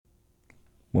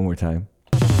one more time.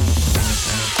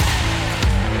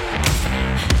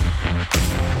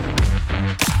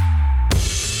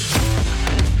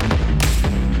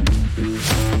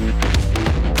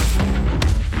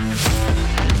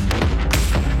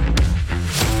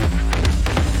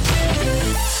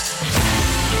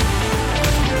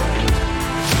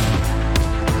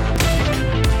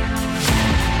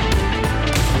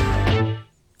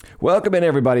 Welcome in,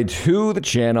 everybody, to the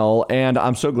channel, and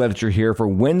I'm so glad that you're here for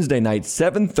Wednesday night,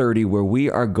 7:30, where we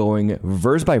are going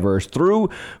verse by verse through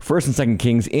 1st and 2nd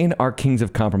Kings in our Kings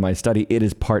of Compromise study. It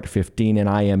is part 15, and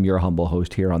I am your humble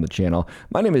host here on the channel.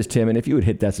 My name is Tim, and if you would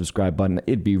hit that subscribe button,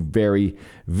 it'd be very,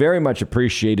 very much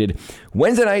appreciated.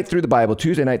 Wednesday night through the Bible,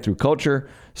 Tuesday night through culture.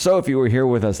 So if you were here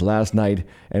with us last night,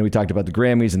 and we talked about the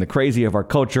Grammys and the crazy of our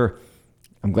culture,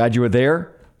 I'm glad you were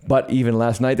there. But even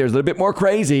last night, there's a little bit more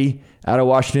crazy out of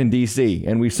Washington, D.C.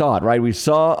 And we saw it, right? We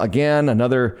saw, again,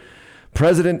 another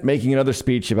president making another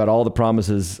speech about all the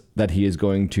promises that he is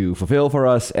going to fulfill for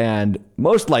us. And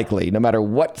most likely, no matter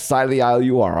what side of the aisle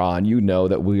you are on, you know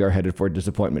that we are headed for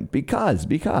disappointment because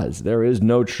there is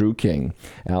no true king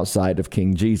outside of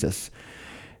King Jesus.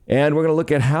 And we're going to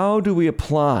look at how do we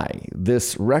apply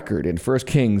this record in 1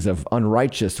 Kings of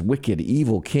unrighteous, wicked,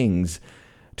 evil kings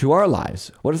to our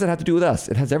lives. What does that have to do with us?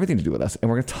 It has everything to do with us.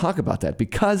 And we're going to talk about that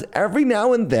because every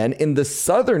now and then in the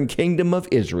southern kingdom of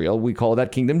Israel, we call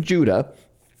that kingdom Judah,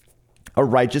 a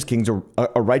righteous king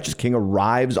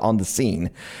arrives on the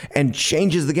scene and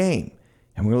changes the game.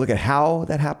 And we're going to look at how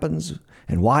that happens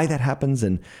and why that happens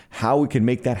and how we can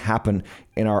make that happen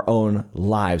in our own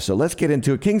lives. So let's get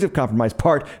into it. Kings of Compromise,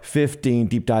 part 15,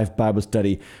 deep dive Bible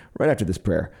study, right after this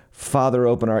prayer. Father,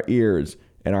 open our ears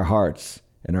and our hearts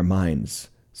and our minds.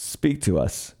 Speak to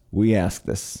us. We ask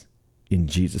this in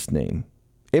Jesus' name.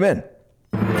 Amen.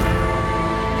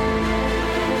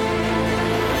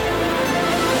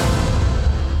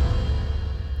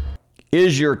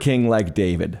 Is your king like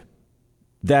David?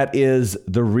 That is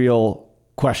the real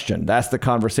question. That's the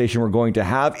conversation we're going to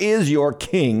have. Is your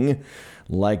king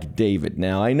like David?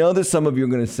 Now, I know that some of you are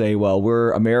going to say, well,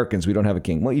 we're Americans. We don't have a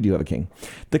king. Well, you do have a king.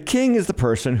 The king is the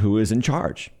person who is in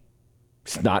charge.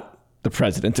 It's not the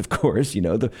president, of course. You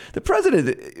know, the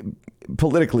president,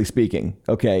 politically speaking,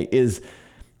 okay, is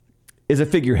a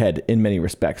figurehead in many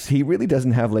respects. He really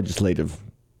doesn't have legislative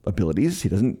abilities. He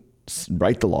doesn't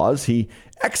write the laws. He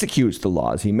executes the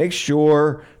laws. He makes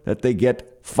sure that they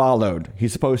get followed.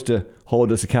 He's supposed to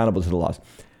hold us accountable to the laws.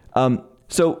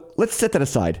 So let's set that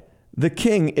aside. The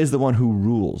king is the one who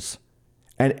rules,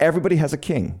 and everybody has a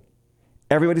king.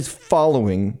 Everybody's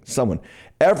following someone.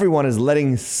 Everyone is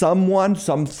letting someone,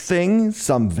 something,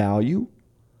 some value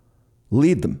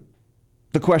lead them.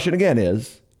 The question again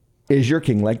is your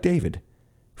king like David?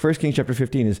 1 Kings chapter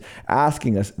 15 is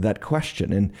asking us that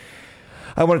question. And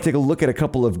I want to take a look at a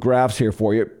couple of graphs here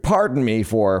for you. Pardon me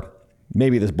for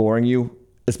maybe this boring you,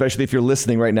 especially if you're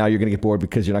listening right now, you're going to get bored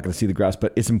because you're not going to see the graphs,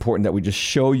 but it's important that we just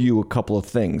show you a couple of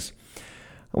things.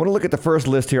 I want to look at the first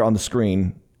list here on the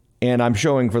screen. And I'm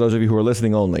showing, for those of you who are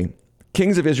listening only,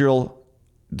 kings of Israel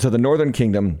to the northern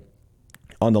kingdom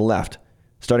on the left,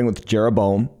 starting with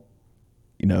Jeroboam,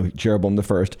 Jeroboam the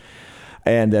first,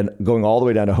 and then going all the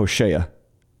way down to Hoshea,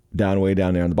 way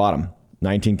down there on the bottom,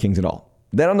 19 kings in all.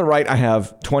 Then on the right, I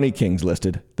have 20 kings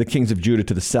listed, the kings of Judah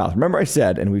to the south. Remember I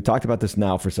said, and we've talked about this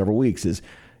now for several weeks, is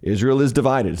Israel is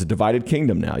divided. It's a divided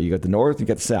kingdom now. You got the north, you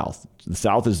got the south. The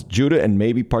south is Judah and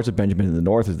maybe parts of Benjamin, and the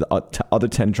north is the other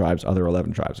 10 tribes, other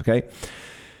 11 tribes, okay?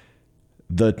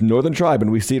 The northern tribe,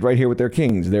 and we see it right here with their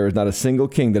kings, there is not a single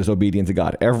king that is obedient to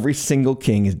God. Every single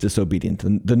king is disobedient.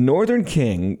 The northern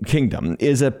kingdom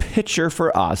is a picture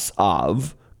for us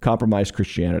of compromised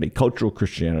Christianity, cultural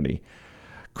Christianity,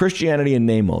 Christianity in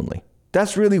name only.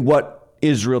 That's really what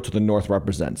Israel to the north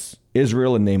represents.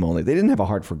 Israel in name only. They didn't have a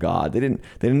heart for God. They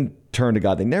didn't turn to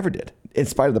God. They never did. In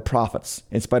spite of the prophets,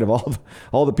 in spite of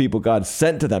all the people God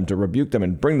sent to them to rebuke them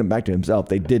and bring them back to himself,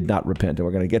 they did not repent. And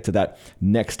we're going to get to that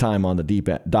next time on the deep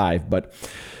dive. But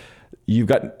you've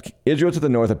got Israel to the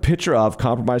north, a picture of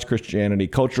compromised Christianity,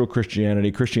 cultural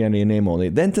Christianity, Christianity in name only.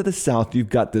 Then to the south, you've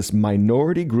got this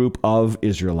minority group of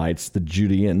Israelites, the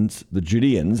Judeans,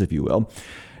 if you will,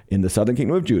 in the southern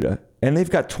kingdom of Judah. And they've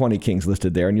got 20 kings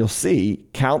listed there. And you'll see,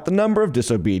 count the number of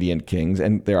disobedient kings.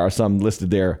 And there are some listed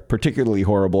there, particularly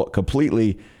horrible,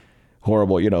 completely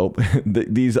horrible,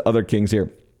 these other kings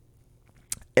here.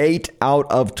 8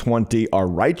 out of 20 are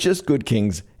righteous, good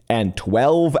kings, and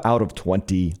 12 out of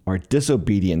 20 are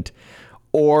disobedient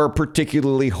or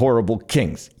particularly horrible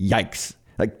kings. Yikes.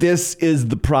 Like, this is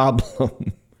the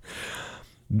problem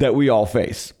that we all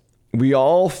face. We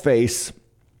all face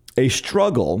a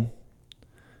struggle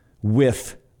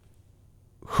with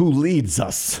who leads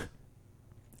us.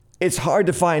 It's hard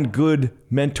to find good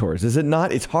mentors, is it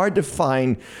not? It's hard to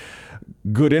find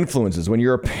good influences. When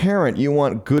you're a parent, you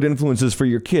want good influences for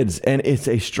your kids, and it's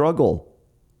a struggle.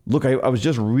 Look, I was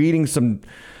just reading some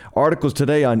articles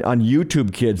today on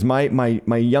YouTube Kids.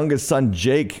 My youngest son,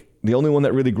 Jake, the only one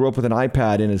that really grew up with an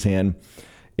iPad in his hand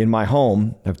in my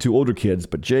home. I have two older kids,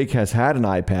 but Jake has had an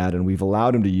iPad, and we've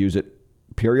allowed him to use it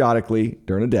periodically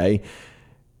during the day.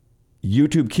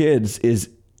 YouTube Kids is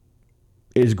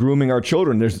grooming our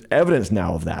children. There's evidence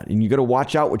now of that. And you got to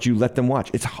watch out what you let them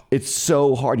watch. It's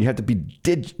so hard. You have to be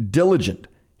diligent.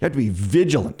 You have to be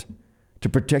vigilant to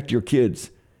protect your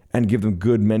kids and give them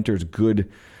good mentors,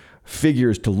 good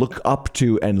figures to look up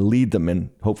to and lead them.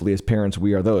 And hopefully as parents,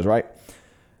 we are those, right?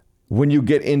 When you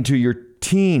get into your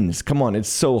teens, come on, it's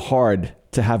so hard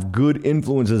to have good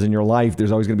influences in your life.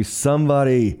 There's always going to be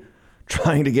somebody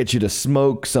trying to get you to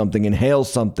smoke something, inhale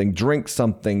something, drink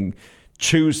something,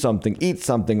 choose something, eat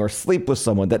something, or sleep with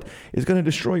someone that is going to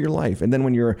destroy your life. And then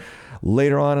when you're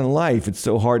later on in life, it's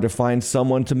so hard to find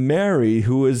someone to marry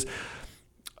who has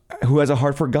a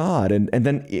heart for God. And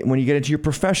then when you get into your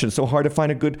profession, it's so hard to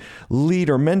find a good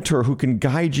leader, mentor who can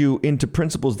guide you into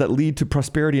principles that lead to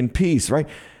prosperity and peace, right?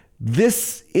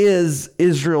 This is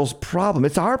Israel's problem.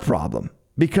 It's our problem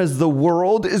because the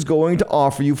world is going to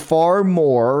offer you far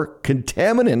more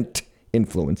contaminating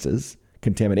influences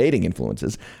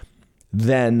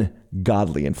than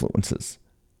godly influences.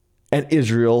 And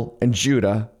Israel and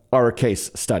Judah are a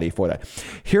case study for that.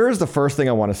 Here's the first thing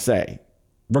I want to say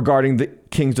regarding the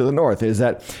kings of the north is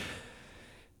that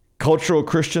cultural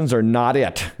Christians are not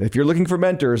it. If you're looking for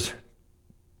mentors,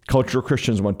 cultural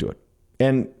Christians won't do it.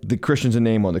 And the Christians in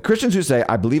name on the Christians who say,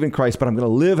 I believe in Christ, but I'm going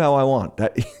to live how I want.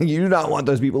 That you do not want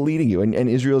those people leading you. And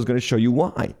Israel is going to show you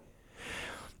why.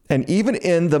 And even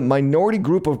in the minority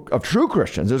group of true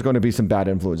Christians, there's going to be some bad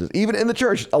influences. Even in the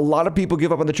church, a lot of people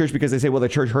give up on the church because they say, well, the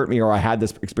church hurt me, or I had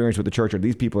this experience with the church, or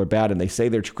these people are bad, and they say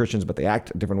they're Christians, but they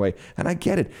act a different way. And I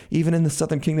get it. Even in the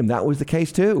southern kingdom, that was the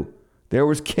case too. There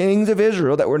was kings of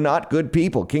Israel that were not good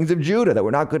people, kings of Judah that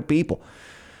were not good people.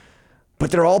 But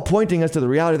they're all pointing us to the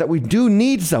reality that we do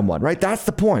need someone, right? That's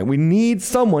the point. We need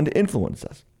someone to influence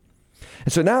us.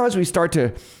 And so now as we start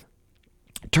to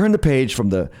turn the page from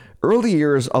the early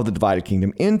years of the divided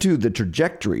kingdom into the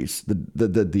trajectories,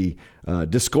 the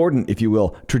discordant, if you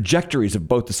will, trajectories of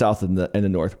both the south and the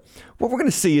north, what we're going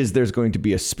to see is there's going to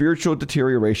be a spiritual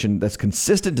deterioration that's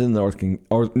consistent in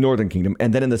the northern kingdom.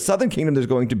 And then in the southern kingdom, there's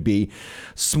going to be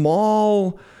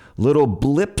small little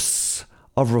blips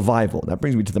of revival. That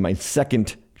brings me to my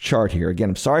second chart here. Again,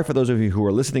 I'm sorry for those of you who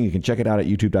are listening. You can check it out at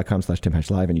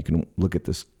youtube.com/TimHatchLive, and you can look at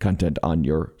this content on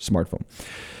your smartphone.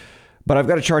 But I've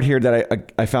got a chart here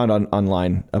that I found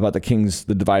online about the kings,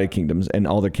 the divided kingdoms, and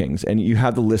all their kings. And you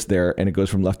have the list there, and it goes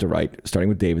from left to right, starting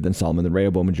with David, then Solomon, then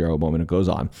Rehoboam, and Jeroboam, and it goes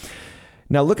on.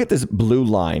 Now look at this blue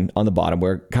line on the bottom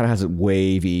where it kind of has a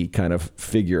wavy kind of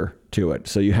figure to it.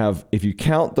 So you have, if you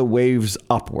count the waves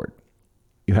upward,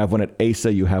 you have one at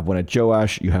Asa, you have one at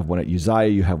Joash, you have one at Uzziah,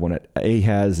 you have one at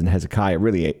Ahaz and Hezekiah,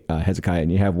 Hezekiah,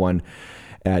 and you have one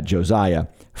at Josiah.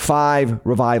 5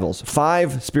 revivals,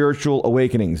 5 spiritual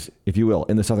awakenings, if you will,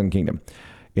 in the southern kingdom.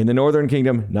 In the northern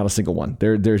kingdom, not a single one.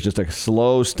 There's just a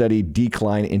slow, steady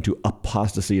decline into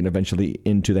apostasy and eventually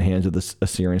into the hands of the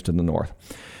Assyrians to the north.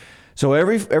 So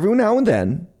every now and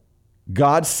then,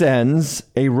 God sends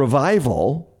a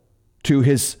revival to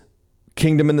his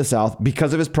kingdom in the south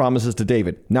because of his promises to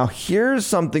David. Now, here's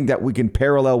something that we can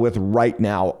parallel with right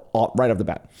now, right off the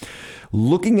bat.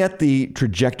 Looking at the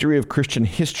trajectory of Christian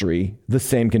history, the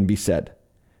same can be said.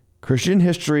 Christian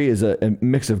history is a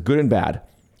mix of good and bad.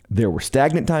 There were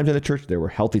stagnant times in the church. There were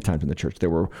healthy times in the church. There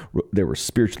were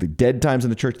spiritually dead times in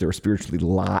the church. There were spiritually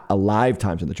alive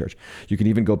times in the church. You can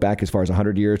even go back as far as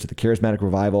 100 years to the Charismatic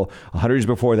Revival. 100 years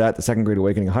before that, the Second Great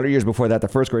Awakening. 100 years before that, the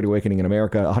First Great Awakening in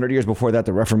America. 100 years before that,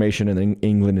 the Reformation in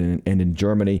England and in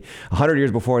Germany. 100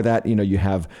 years before that, you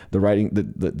have the writing,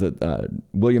 the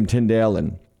William Tyndale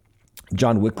and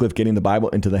John Wycliffe getting the Bible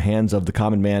into the hands of the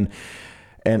common man.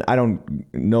 And I don't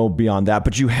know beyond that,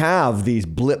 but you have these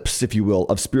blips, if you will,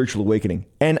 of spiritual awakening.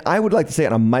 And I would like to say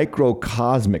on a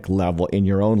microcosmic level in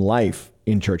your own life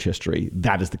in church history,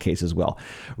 that is the case as well.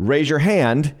 Raise your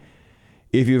hand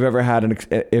if you've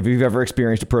ever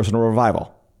experienced a personal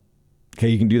revival. Okay,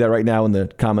 you can do that right now in the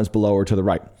comments below or to the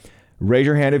right. Raise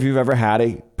your hand if you've ever had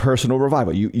a personal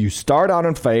revival. You start out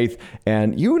in faith,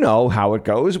 and you know how it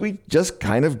goes. We just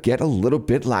kind of get a little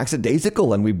bit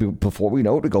lackadaisical, and before we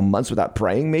know it, we go months without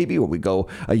praying, maybe, or we go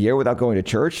a year without going to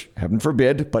church. Heaven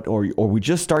forbid, or we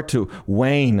just start to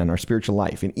wane in our spiritual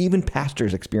life. And even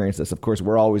pastors experience this. Of course,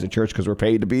 we're always at church because we're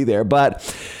paid to be there, but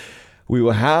We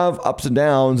will have ups and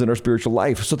downs in our spiritual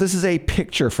life. So this is a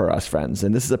picture for us, friends,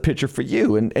 and this is a picture for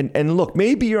you. And look,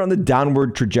 maybe you're on the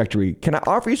downward trajectory. Can I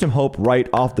offer you some hope right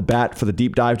off the bat for the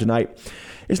deep dive tonight?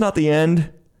 It's not the end.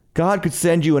 God could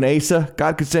send you an Asa.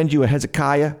 God could send you a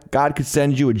Hezekiah. God could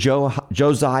send you a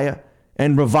Josiah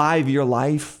and revive your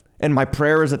life. And my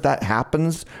prayer is that that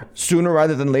happens sooner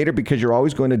rather than later, because you're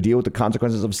always going to deal with the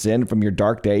consequences of sin from your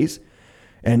dark days.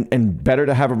 And better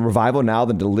to have a revival now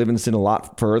than to live in sin a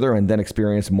lot further and then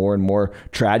experience more and more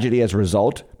tragedy as a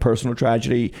result, personal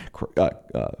tragedy,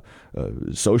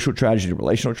 social tragedy,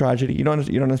 relational tragedy. You know what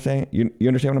I'm saying? You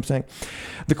understand what I'm saying?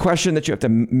 The question that you have to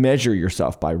measure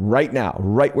yourself by right now,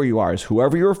 right where you are, is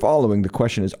whoever you're following, the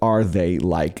question is, are they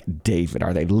like David?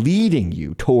 Are they leading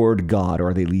you toward God, or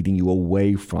are they leading you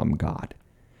away from God?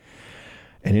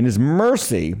 And in his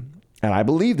mercy, and I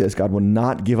believe this, God will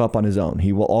not give up on his own.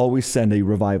 He will always send a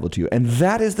revival to you. And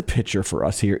that is the picture for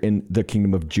us here in the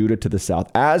kingdom of Judah to the south,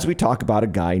 as we talk about a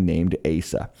guy named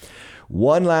Asa.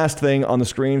 One last thing on the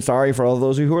screen. Sorry for all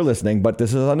those who are listening, but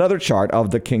this is another chart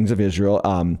of the kings of Israel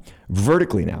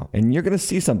vertically now. And you're going to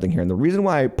see something here. And the reason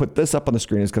why I put this up on the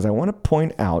screen is because I want to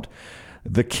point out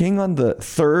the king on the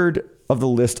third of the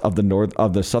list of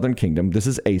the southern kingdom. This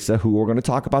is Asa, who we're going to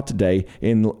talk about today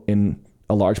in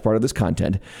a large part of this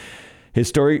content. His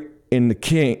story in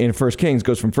 1 Kings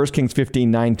goes from 1 Kings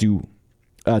 15:9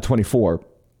 to 24,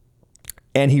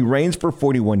 and he reigns for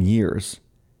 41 years.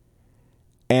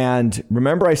 And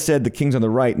remember, I said the kings on the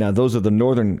right. Now, those are the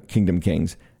northern kingdom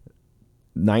kings,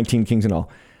 19 kings in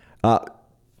all.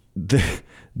 The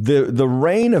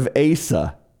reign of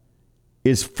Asa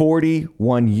is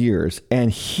 41 years,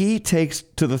 and he takes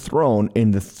to the throne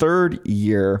in the third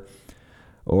year.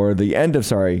 Or the end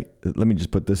of, let me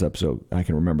just put this up so I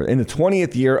can remember. In the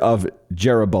 20th year of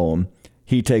Jeroboam,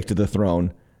 he takes to the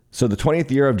throne. So the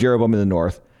 20th year of Jeroboam in the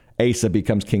north, Asa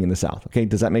becomes king in the south. Okay,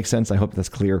 does that make sense? I hope that's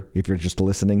clear if you're just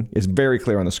listening. It's very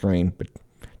clear on the screen, but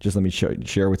just let me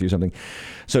share with you something.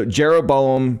 So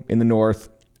Jeroboam in the north,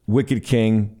 wicked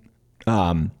king.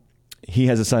 He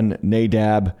has a son,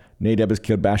 Nadab. Nadab has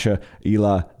killed Baasha,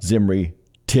 Elah, Zimri,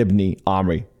 Tibni,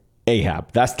 Omri,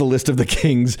 Ahab. That's the list of the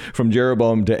kings from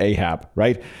Jeroboam to Ahab,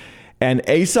 right? And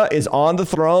Asa is on the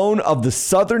throne of the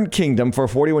southern kingdom for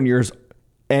 41 years.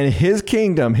 And his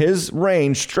kingdom, his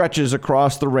reign stretches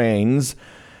across the reigns,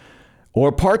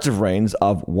 or parts of reigns,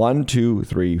 of 1, 2,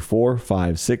 3, 4,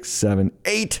 5, 6, 7,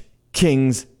 8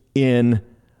 kings in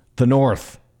the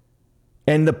north.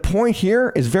 And the point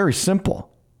here is very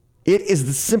simple. It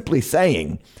is simply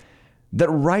saying that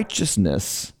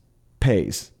righteousness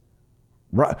pays.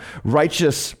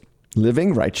 Righteous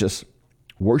living, righteous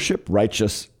worship,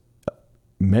 righteous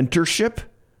mentorship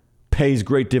pays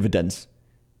great dividends.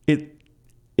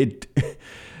 It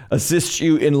assists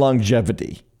you in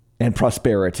longevity and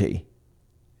prosperity.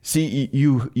 See,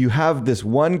 you have this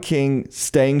one king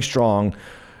staying strong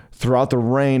throughout the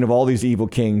reign of all these evil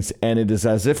kings, and it is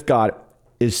as if God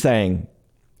is saying,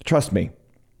 trust me,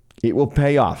 it will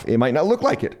pay off. It might not look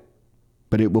like it,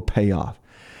 but it will pay off.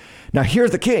 Now,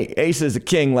 here's the king. Asa is a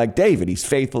king like David. He's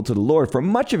faithful to the Lord for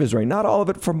much of his reign. Not all of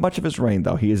it, for much of his reign,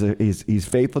 though. He's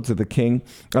faithful to the king,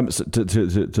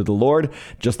 to the Lord,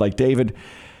 just like David.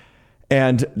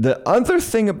 And the other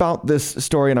thing about this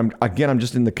story, and I'm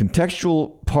just in the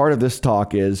contextual part of this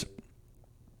talk, is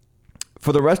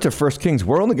for the rest of 1 Kings,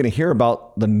 we're only going to hear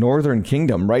about the northern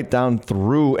kingdom right down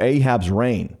through Ahab's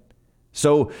reign.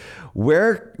 So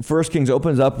where 1 Kings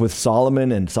opens up with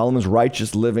Solomon and Solomon's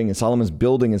righteous living and Solomon's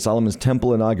building and Solomon's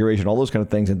temple inauguration, all those kind of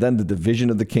things, and then the division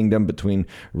of the kingdom between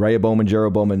Rehoboam and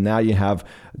Jeroboam, and now you have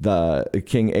the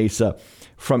King Asa.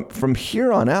 From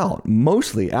here on out,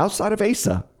 mostly outside of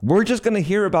Asa, we're just going to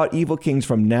hear about evil kings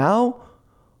from now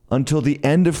until the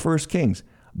end of 1 Kings.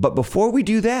 But before we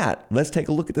do that, let's take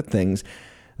a look at the things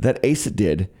that Asa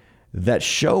did that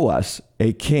show us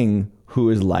a king who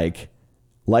is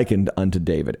likened unto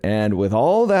David. And with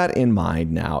all that in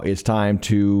mind, now it's time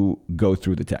to go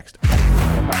through the text.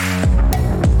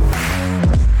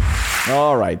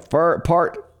 All right, for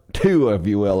part 2, if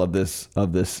you will, of this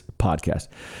podcast.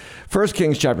 1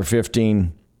 Kings chapter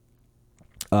 15,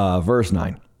 verse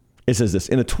 9. It says this: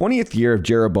 In the 20th year of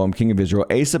Jeroboam, king of Israel,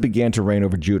 Asa began to reign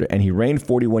over Judah, and he reigned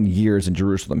 41 years in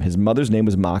Jerusalem. His mother's name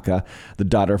was Maacah, the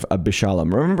daughter of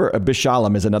Abishalom. Remember,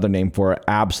 Abishalom is another name for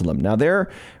Absalom. Now, there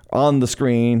on the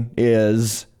screen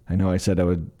is, I know I said I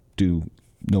would do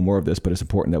no more of this, but it's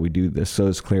important that we do this so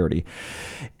there's clarity,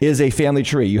 is a family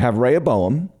tree. You have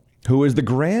Rehoboam, who is the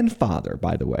grandfather,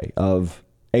 by the way, of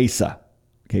Asa.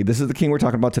 Okay, this is the king we're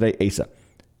talking about today, Asa.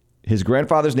 His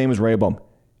grandfather's name is Rehoboam.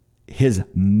 His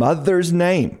mother's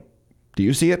name Do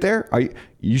you see it there?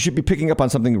 You should be picking up on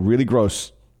something really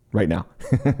gross right now.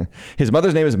 His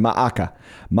mother's name is Ma'akah.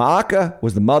 Ma'akah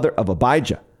was the mother of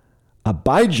Abijah.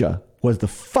 Abijah was the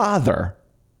father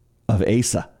of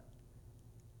Asa.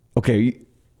 Okay,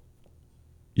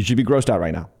 you should be grossed out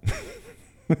right now.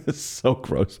 It's so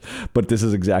gross. But this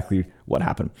is exactly what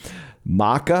happened.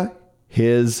 Maacah,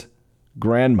 his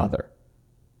grandmother,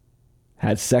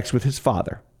 had sex with his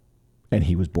father, and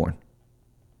he was born.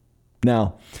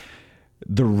 Now,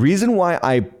 the reason why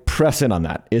I press in on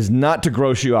that is not to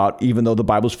gross you out, even though the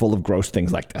Bible's full of gross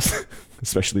things like this,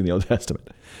 especially in the Old Testament.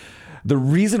 The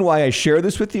reason why I share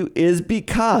this with you is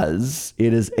because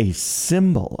it is a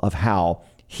symbol of how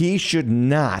he should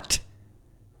not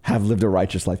have lived a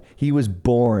righteous life. He was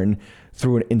born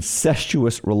through an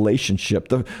incestuous relationship,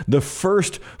 the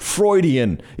first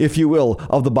Freudian, if you will,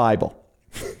 of the Bible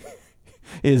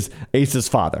is Asa's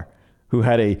father, who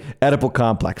had a Oedipal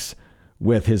complex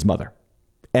with his mother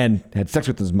and had sex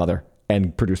with his mother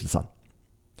and produced a son.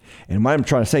 And what I'm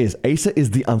trying to say is Asa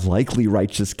is the unlikely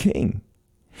righteous king.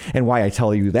 And why I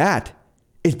tell you that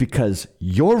is because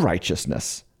your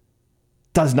righteousness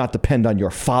does not depend on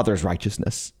your father's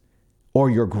righteousness or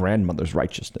your grandmother's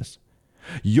righteousness.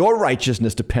 Your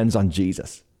righteousness depends on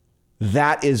Jesus.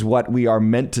 That is what we are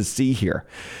meant to see here.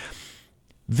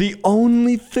 The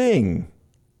only thing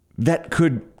that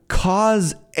could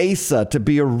cause Asa to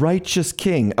be a righteous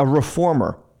king, a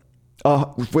reformer,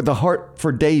 with a heart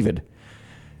for David,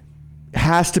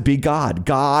 has to be God.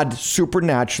 God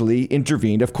supernaturally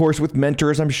intervened, of course, with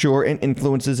mentors, I'm sure, and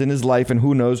influences in his life. And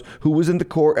who knows who was in the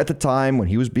court at the time when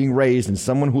he was being raised, and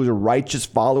someone who was a righteous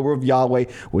follower of Yahweh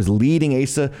was leading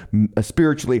Asa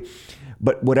spiritually.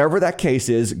 But whatever that case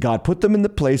is, God put them in the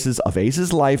places of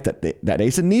Asa's life that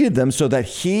Asa needed them so that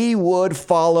he would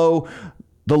follow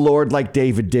the Lord like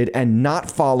David did and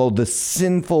not follow the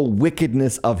sinful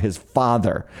wickedness of his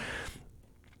father.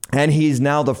 And he's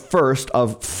now the first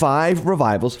of five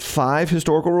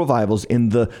historical revivals in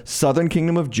the southern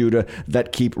kingdom of Judah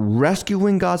that keep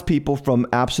rescuing God's people from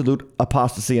absolute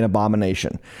apostasy and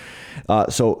abomination. A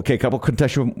couple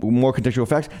more contextual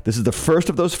facts. This is the first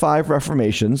of those five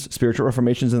reformations, spiritual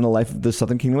reformations in the life of the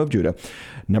southern kingdom of Judah.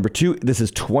 Number two, this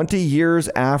is 20 years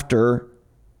after,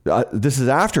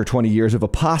 after 20 years of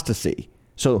apostasy.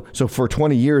 So for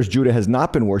 20 years, Judah has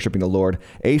not been worshiping the Lord.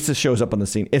 Asa shows up on the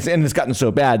scene. And it's gotten so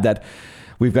bad that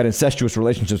we've got incestuous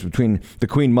relationships between the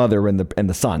queen mother and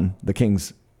the son, the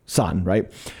king's son,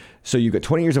 right? So you get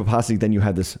 20 years of apostasy, then you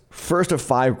have this first of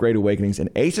five great awakenings, and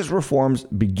Asa's reforms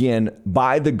begin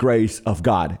by the grace of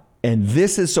God. And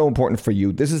this is so important for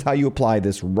you. This is how you apply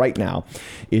this right now,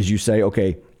 is you say,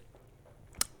 okay,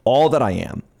 all that I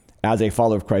am as a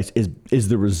follower of Christ is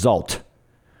the result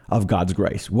of God's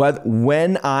grace.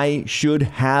 When I should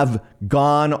have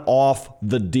gone off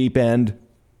the deep end,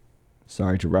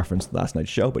 sorry to reference last night's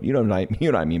show, but you know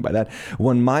what I mean by that.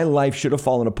 When my life should have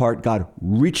fallen apart, God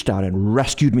reached out and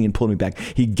rescued me and pulled me back.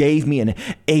 He gave me an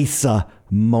Asa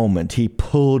moment. He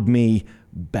pulled me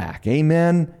back.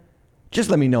 Amen. Just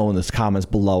let me know in the comments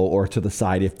below or to the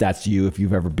side if that's you, if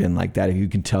you've ever been like that, if you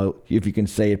can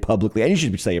say it publicly, and you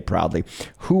should say it proudly,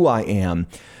 who I am.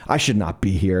 I should not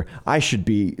be here. I should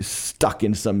be stuck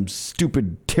in some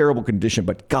stupid, terrible condition,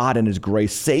 but God in his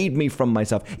grace saved me from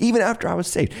myself. Even after I was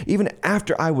saved, even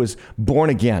after I was born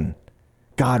again,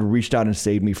 God reached out and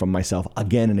saved me from myself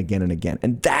again and again and again.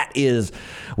 And that is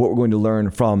what we're going to learn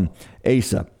from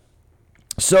Asa.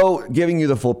 So giving you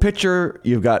the full picture,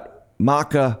 you've got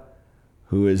Maacah,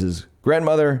 who is his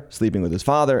grandmother, sleeping with his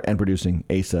father and producing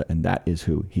Asa, and that is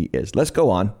who he is. Let's go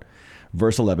on.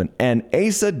 Verse 11, and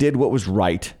Asa did what was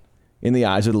right in the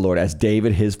eyes of the Lord, as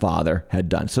David, his father, had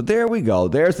done. So there we go.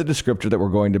 There's the descriptor that we're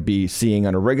going to be seeing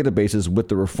on a regular basis with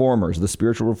the reformers, the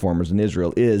spiritual reformers in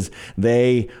Israel, is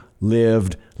they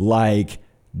lived like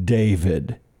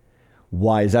David.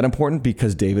 Why is that important?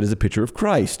 Because David is a picture of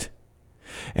Christ.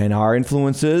 And our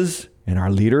influences and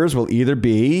our leaders will either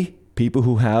be people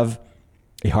who have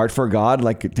a heart for God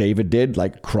like David did,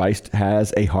 like Christ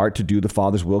has a heart to do the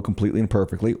Father's will completely and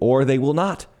perfectly, or they will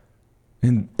not.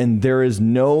 And there is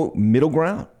no middle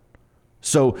ground.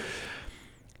 So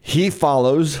he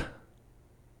follows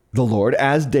the Lord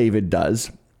as David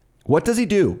does. What does he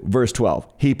do? Verse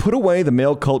 12, he put away the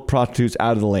male cult prostitutes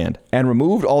out of the land and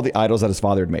removed all the idols that his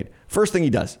father had made. First thing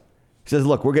he does, he says,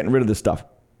 look, we're getting rid of this stuff.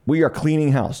 We are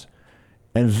cleaning house.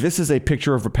 And this is a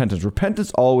picture of repentance.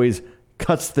 Repentance always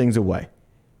cuts things away.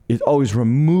 It always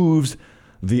removes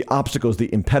the obstacles,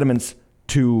 the impediments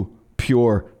to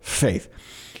pure faith.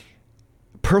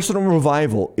 Personal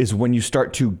revival is when you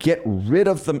start to get rid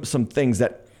of some things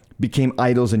that became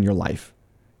idols in your life.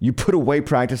 You put away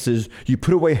practices, you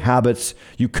put away habits,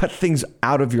 you cut things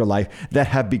out of your life that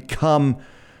have become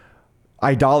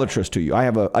idolatrous to you. I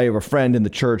have a friend in the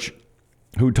church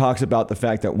who talks about the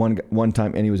fact that one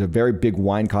time, and he was a very big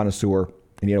wine connoisseur,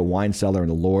 and he had a wine cellar, and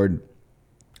the Lord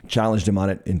challenged him on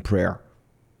it in prayer.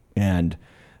 And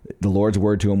the Lord's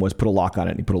word to him was put a lock on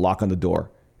it. And he put a lock on the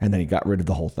door, and then he got rid of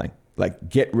the whole thing. Like,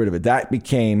 get rid of it. That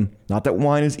became, not that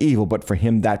wine is evil, but for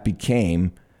him, that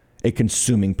became a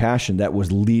consuming passion that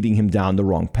was leading him down the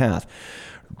wrong path.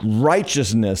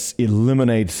 Righteousness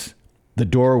eliminates the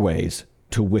doorways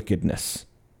to wickedness,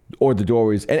 or the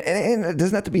doorways. And it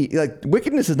doesn't have to be like,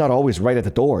 wickedness is not always right at the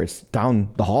door. It's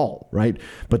down the hall, right?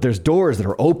 But there's doors that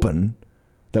are open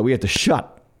that we have to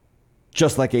shut,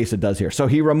 just like Asa does here. So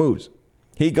he removes.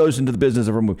 He goes into the business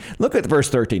of removing. Look at verse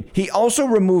 13. He also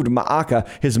removed Maacah,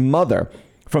 his mother,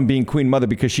 from being queen mother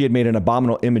because she had made an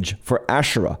abominable image for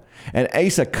Asherah. And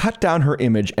Asa cut down her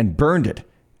image and burned it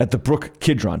at the brook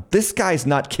Kidron. This guy's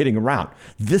not kidding around.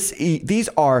 These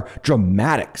are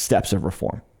dramatic steps of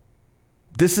reform.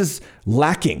 This is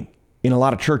lacking in a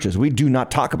lot of churches. We do not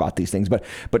talk about these things,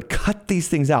 but cut these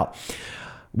things out.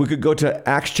 We could go to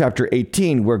Acts chapter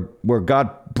 18, where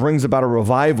God brings about a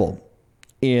revival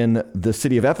in the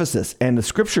city of Ephesus. And the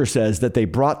scripture says that they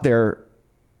brought their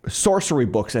sorcery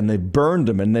books and they burned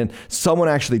them. And then someone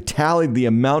actually tallied the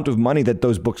amount of money that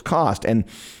those books cost. And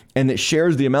it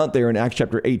shares the amount there in Acts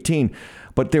chapter 18.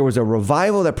 But there was a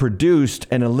revival that produced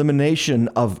an elimination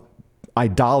of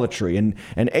idolatry. And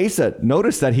Asa,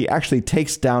 notice that he actually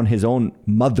takes down his own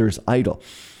mother's idol.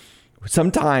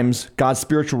 Sometimes God's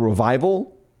spiritual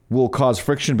revival will cause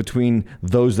friction between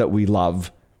those that we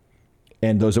love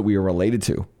and those that we are related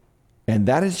to. And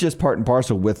that is just part and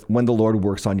parcel with when the Lord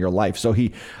works on your life. So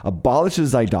he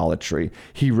abolishes idolatry.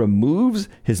 He removes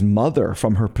his mother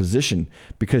from her position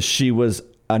because she was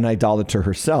an idolater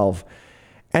herself.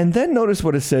 And then notice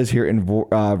what it says here in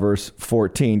verse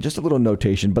 14, just a little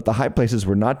notation, but the high places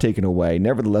were not taken away.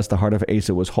 Nevertheless, the heart of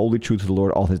Asa was wholly true to the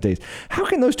Lord all his days. How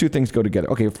can those two things go together?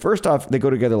 Okay, first off, they go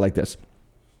together like this.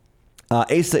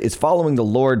 Asa is following the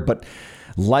Lord, but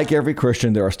like every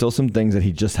Christian, there are still some things that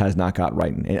he just has not got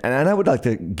right. And I would like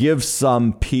to give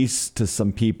some peace to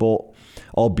some people,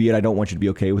 albeit I don't want you to be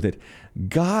okay with it.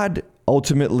 God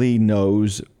ultimately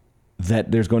knows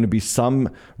that there's going to be some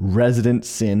resident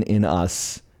sin in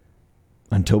us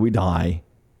until we die.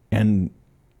 And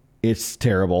it's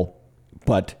terrible,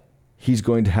 but he's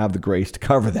going to have the grace to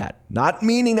cover that. Not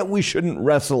meaning that we shouldn't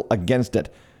wrestle against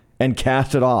it and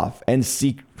cast it off and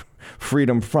seek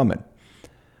freedom from it.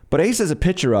 But Asa is a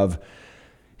picture of,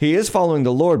 he is following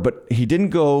the Lord, but he didn't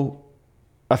go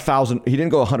 1,000. He didn't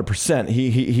go 100%.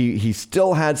 He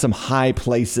still had some high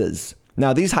places.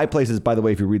 Now, these high places, by the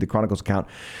way, if you read the Chronicles account,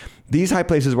 these high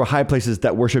places were high places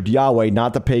that worshiped Yahweh,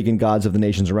 not the pagan gods of the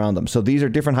nations around them. So these are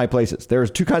different high places. There's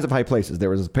two kinds of high places. There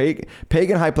was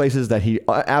pagan high places that he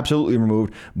absolutely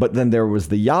removed, but then there was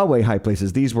the Yahweh high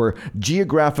places. These were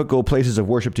geographical places of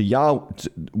worship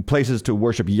places to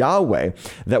worship Yahweh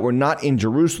that were not in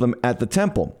Jerusalem at the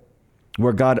temple,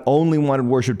 where God only wanted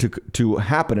worship to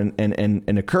happen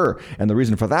and occur. And the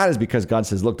reason for that is because God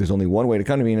says, look, there's only one way to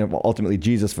come to me, and ultimately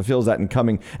Jesus fulfills that in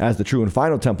coming as the true and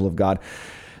final temple of God.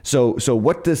 So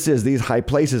what this is, these high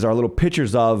places are little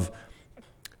pictures of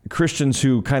Christians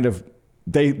who kind of,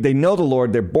 they know the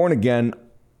Lord, they're born again.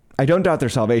 I don't doubt their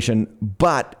salvation,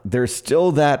 but there's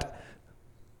still that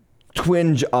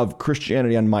twinge of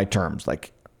Christianity on my terms.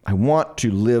 Like, I want to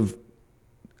live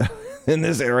in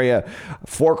this area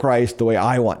for Christ the way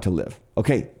I want to live.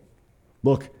 Okay,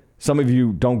 look, some of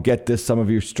you don't get this. Some of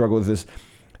you struggle with this.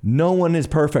 No one is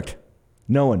perfect.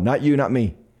 No one, not you, not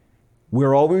me.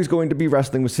 We're always going to be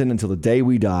wrestling with sin until the day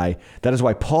we die. That is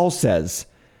why Paul says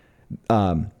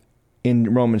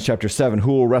in Romans chapter 7,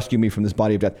 who will rescue me from this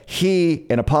body of death? He,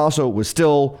 an apostle, was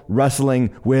still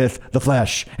wrestling with the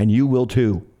flesh, and you will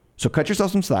too. So cut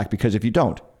yourself some slack, because if you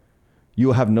don't, you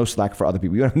will have no slack for other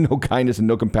people. You have no kindness and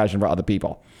no compassion for other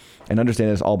people. And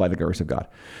understand it's all by the grace of God.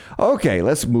 Okay,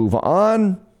 let's move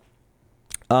on.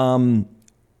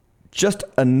 Just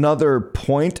another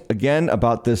point, again,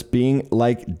 about this being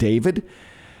like David.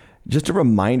 Just a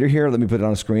reminder here, let me put it on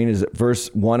the screen, is that verse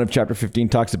 1 of chapter 15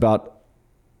 talks about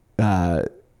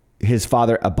his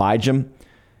father Abijam.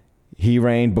 He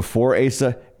reigned before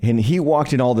Asa, and he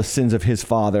walked in all the sins of his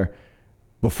father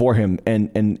before him.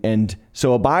 And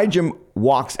so Abijam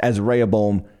walks as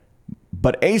Rehoboam,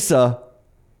 but Asa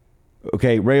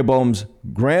Okay, Rehoboam's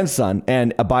grandson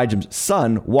and Abijam's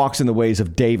son walks in the ways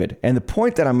of David. And the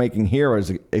point that I'm making here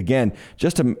is, again,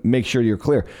 just to make sure you're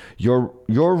clear, your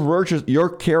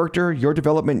character, your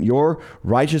development, your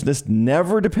righteousness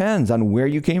never depends on where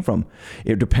you came from.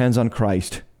 It depends on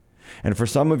Christ. And for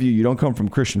some of you, you don't come from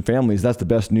Christian families. That's the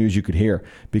best news you could hear,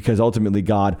 because ultimately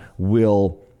God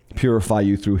will purify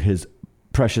you through his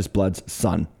precious blood's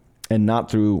son, and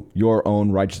not through your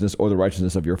own righteousness or the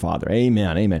righteousness of your father.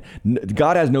 Amen. Amen.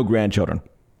 God has no grandchildren,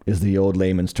 is the old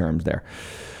layman's terms there.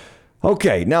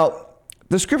 Okay, now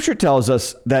the scripture tells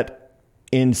us that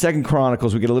in 2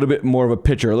 Chronicles, we get a little bit more of a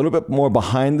picture, a little bit more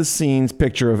behind the scenes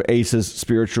picture of Asa's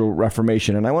spiritual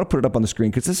reformation. And I want to put it up on the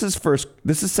screen because this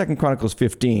is 2 Chronicles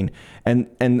 15. And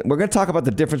we're going to talk about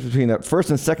the difference between the 1st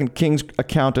and 2nd Kings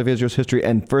account of Israel's history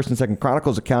and 1st and 2nd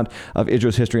Chronicles account of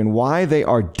Israel's history, and why they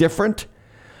are different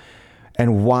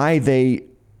and why they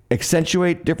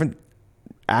accentuate different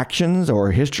actions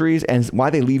or histories, and why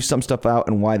they leave some stuff out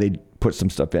and why they put some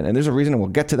stuff in. And there's a reason, and we'll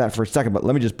get to that for a second, but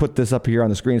let me just put this up here on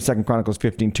the screen. 2 Chronicles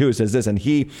 15:2, it says this: "And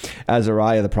he,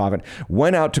 Azariah the prophet,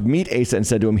 went out to meet Asa and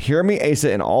said to him, 'Hear me,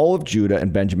 Asa, and all of Judah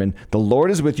and Benjamin. The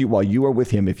Lord is with you while you are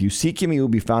with him. If you seek him, he will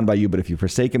be found by you. But if you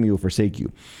forsake him, he will forsake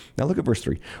you.'" Now look at verse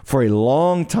 3. For a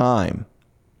long time,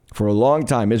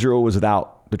 Israel was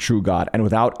without the true God, and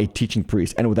without a teaching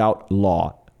priest, and without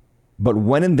law. But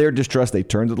when in their distress they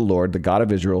turned to the Lord, the God of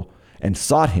Israel, and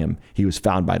sought him, he was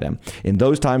found by them. In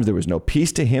those times there was no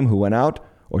peace to him who went out,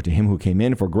 or to him who came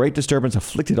in, for great disturbance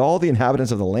afflicted all the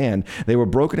inhabitants of the land. They were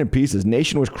broken in pieces.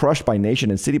 Nation was crushed by nation,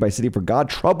 and city by city, for God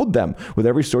troubled them with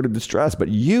every sort of distress. But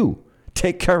you,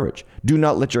 take courage. Do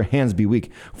not let your hands be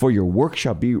weak, for your work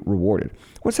shall be rewarded.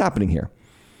 What's happening here?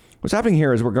 What's happening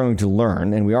here is we're going to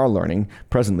learn, and we are learning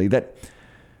presently, that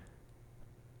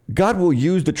God will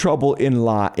use the trouble in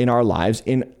our lives,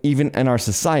 even in our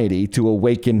society, to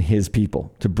awaken his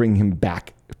people, to bring them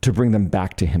back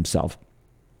to himself.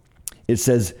 It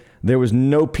says there was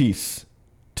no peace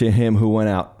to him who went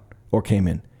out or came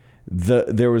in.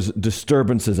 There was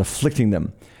disturbances afflicting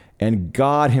them, and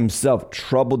God himself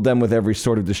troubled them with every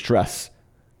sort of distress.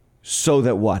 So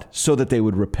that what? So that they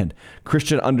would repent.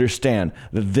 Christian, understand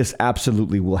that this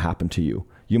absolutely will happen to you.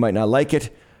 You might not like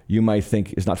it. You might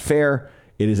think it's not fair.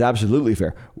 It is absolutely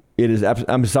fair.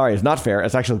 I'm sorry, it's not fair.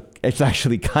 It's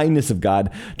actually kindness of God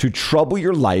to trouble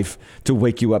your life to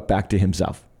wake you up back to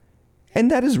himself. And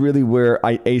that is really where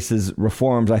Asa's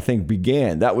reforms, I think,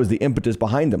 began. That was the impetus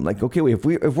behind them. Like, okay, if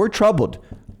we're troubled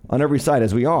on every side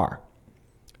as we are,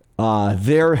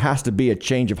 there has to be a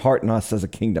change of heart in us as a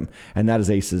kingdom. And that is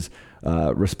Asa's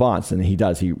response. And he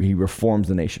does. He reforms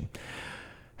the nation.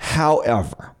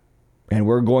 However, and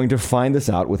we're going to find this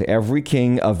out with every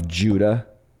king of Judah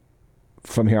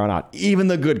from here on out, even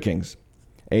the good kings,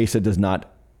 Asa does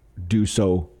not do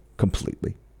so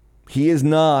completely. He is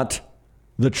not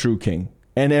the true king.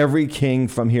 And every king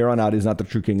from here on out is not the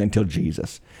true king until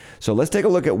Jesus. So let's take a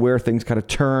look at where things kind of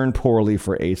turn poorly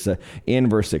for Asa. In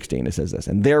verse 16, it says this: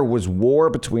 "And there was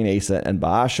war between Asa and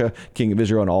Baasha, king of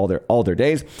Israel, in all their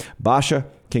days. Baasha,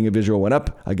 king of Israel, went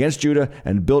up against Judah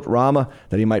and built Ramah,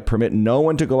 that he might permit no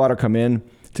one to go out or come in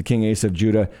to King Asa of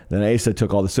Judah. Then Asa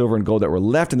took all the silver and gold that were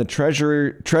left in the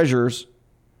treasures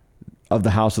of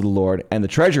the house of the Lord and the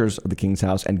treasures of the king's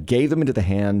house, and gave them into the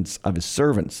hands of his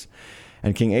servants.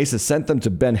 And King Asa sent them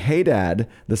to Ben-Hadad,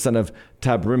 the son of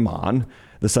Tabrimon,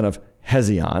 the son of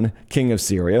Hezion, king of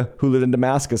Syria, who lived in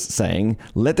Damascus, saying,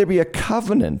 'Let there be a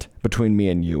covenant between me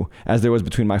and you, as there was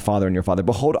between my father and your father.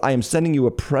 Behold, I am sending you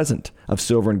a present of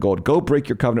silver and gold. Go break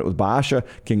your covenant with Baasha,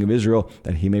 king of Israel,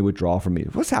 that he may withdraw from me.'"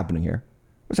 What's happening here?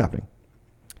 What's happening?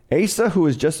 Asa, who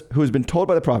has been told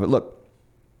by the prophet, look,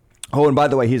 oh, and by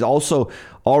the way, he's also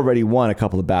already won a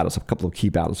couple of key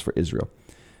battles for Israel,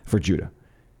 for Judah.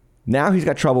 Now he's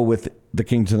got trouble with the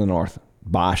king to the north,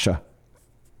 Baasha.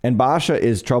 And Baasha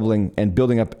is troubling and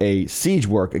building up a siege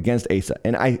work against Asa.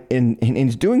 And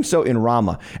he's doing so in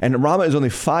Ramah. And Ramah is only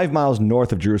 5 miles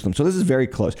north of Jerusalem. So this is very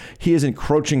close. He is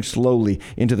encroaching slowly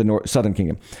into the southern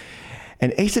kingdom.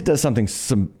 And Asa does something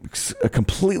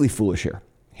completely foolish here.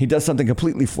 He does something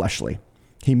completely fleshly.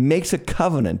 He makes a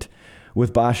covenant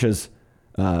with Baasha's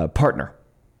partner,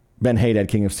 Ben-Hadad,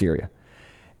 king of Syria,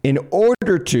 in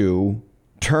order to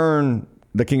turn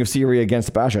the king of Syria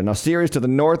against Baasha. Now, Syria is to the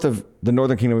north of the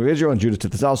northern kingdom of Israel, and Judah to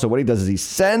the south. So what he does is he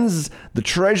sends the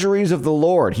treasuries of the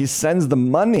Lord. He sends the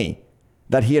money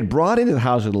that he had brought into the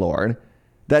house of the Lord,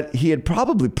 that he had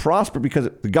probably prospered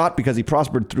because he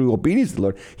prospered through obedience to the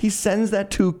Lord. He sends that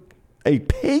to a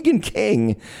pagan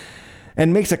king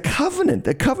and makes a covenant.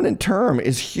 The covenant term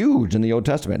is huge in the Old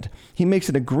Testament. He makes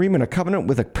an agreement, a covenant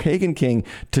with a pagan king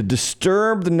to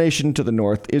disturb the nation to the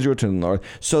north, Israel to the north,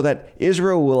 so that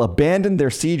Israel will abandon their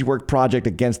siege work project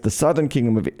against the southern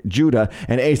kingdom of Judah,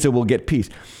 and Asa will get peace.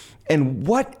 And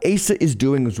what Asa is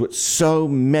doing is what so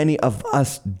many of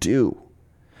us do.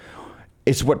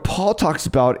 It's what Paul talks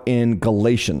about in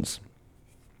Galatians.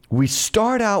 We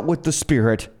start out with the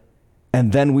Spirit,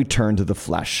 and then we turn to the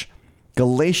flesh.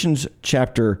 Galatians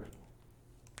chapter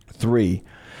 3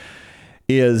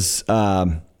 is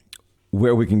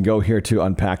where we can go here to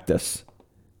unpack this.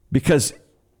 Because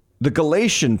the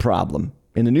Galatian problem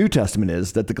in the New Testament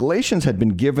is that the Galatians had been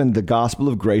given the gospel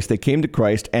of grace. They came to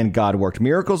Christ, and God worked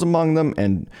miracles among them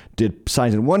and did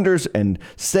signs and wonders and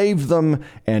saved them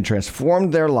and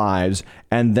transformed their lives.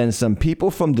 And then some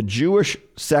people from the Jewish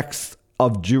sects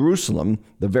of Jerusalem,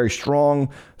 the very strong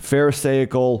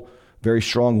Pharisaical, very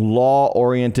strong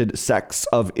law-oriented sects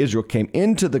of Israel, came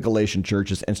into the Galatian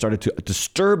churches and started to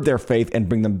disturb their faith and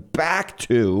bring them back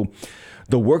to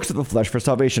the works of the flesh for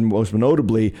salvation, most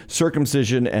notably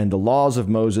circumcision and the laws of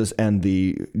Moses and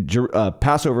the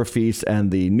Passover feasts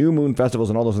and the new moon festivals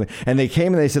and all those things. And they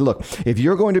came and they said, look, if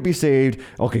you're going to be saved,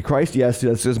 okay, Christ, yes,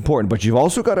 this is important, but you've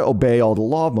also got to obey all the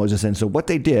law of Moses. And so what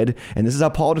they did, and this is how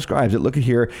Paul describes it, look at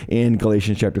here in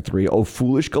Galatians chapter 3, O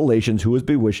foolish Galatians, who has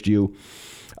bewitched you?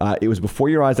 It was before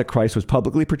your eyes that Christ was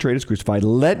publicly portrayed as crucified.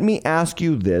 Let me ask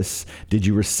you this. Did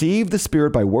you receive the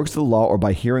Spirit by works of the law or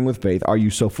by hearing with faith? Are you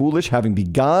so foolish? Having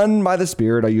begun by the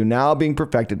Spirit, are you now being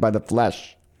perfected by the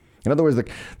flesh? In other words,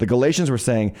 the Galatians were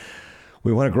saying,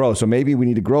 we want to grow, so maybe we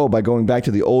need to grow by going back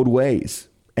to the old ways.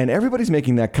 And everybody's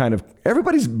making that kind of,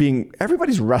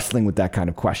 everybody's wrestling with that kind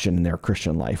of question in their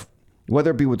Christian life, whether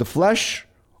it be with the flesh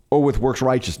or with works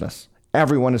righteousness.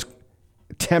 Everyone is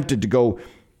tempted to go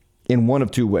in one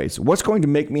of two ways. What's going to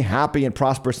make me happy and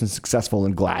prosperous and successful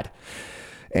and glad?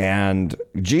 And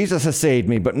Jesus has saved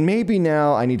me, but maybe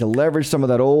now I need to leverage some of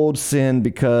that old sin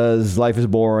because life is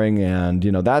boring, and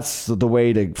that's the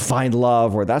way to find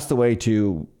love, or that's the way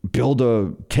to build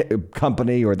a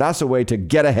company, or that's the way to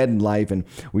get ahead in life. And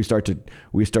we start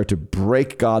to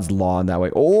break God's law in that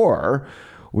way. Or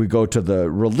we go to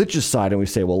the religious side and we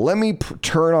say, well, let me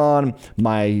turn on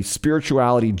my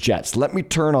spirituality jets. Let me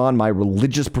turn on my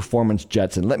religious performance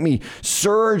jets, and let me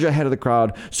surge ahead of the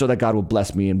crowd so that God will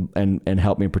bless me and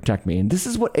help me and protect me. And this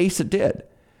is what Asa did.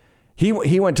 He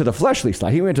went to the fleshly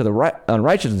side. He went to the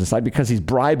unrighteousness side because he's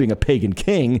bribing a pagan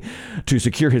king to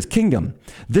secure his kingdom.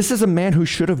 This is a man who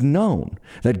should have known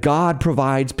that God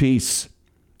provides peace,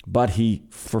 but he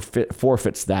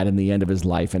forfeits that in the end of his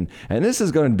life. And this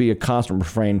is going to be a constant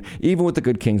refrain, even with the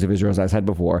good kings of Israel, as I said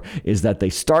before, is that they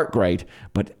start great,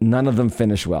 but none of them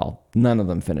finish well. None of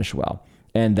them finish well.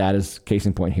 And that is case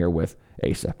in point here with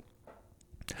Asa.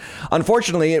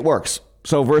 Unfortunately, it works.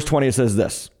 So verse 20, it says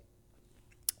this,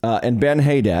 and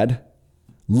Ben-Hadad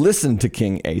listened to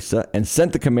King Asa and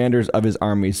sent the commanders of his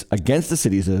armies against the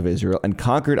cities of Israel and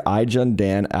conquered Ijon,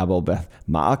 Dan, Abel, Beth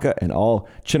Maacah, and all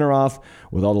Chinneroth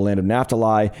with all the land of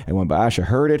Naphtali. And when Baasha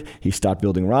heard it, he stopped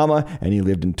building Ramah, and he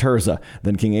lived in Tirzah.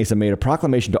 Then King Asa made a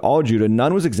proclamation to all Judah.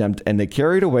 None was exempt, and they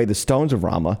carried away the stones of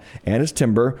Ramah and its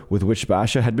timber with which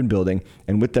Baasha had been building.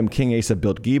 And with them King Asa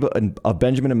built Geba of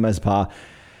Benjamin and Mizpah.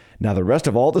 Now the rest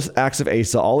of all the acts of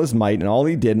Asa, all his might, and all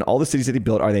he did, and all the cities that he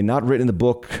built, are they not written in the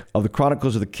book of the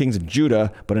Chronicles of the kings of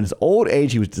Judah? But in his old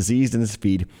age he was diseased in his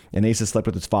feet, and Asa slept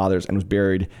with his fathers, and was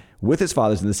buried with his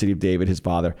fathers in the city of David, his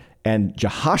father. And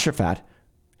Jehoshaphat,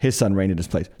 his son, reigned in his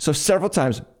place. So several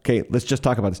times, okay, let's just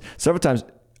talk about this. Several times,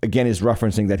 again, is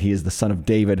referencing that he is the son of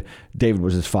David. David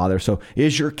was his father. So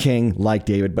is your king like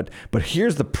David? But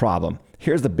here's the problem.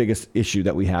 Here's the biggest issue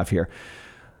that we have here.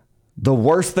 The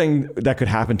worst thing that could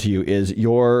happen to you is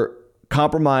your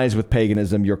compromise with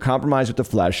paganism, your compromise with the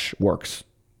flesh works.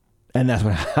 And that's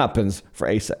what happens for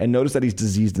Asa. And notice that he's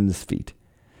diseased in his feet.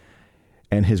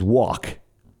 And his walk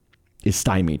is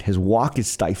stymied. His walk is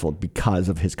stifled because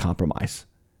of his compromise.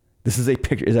 This is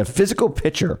a physical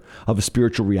picture of a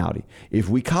spiritual reality. If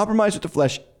we compromise with the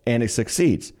flesh and it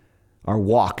succeeds, our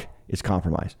walk is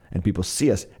compromised. And people see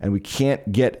us, and we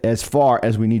can't get as far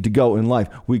as we need to go in life.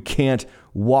 We can't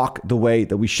walk the way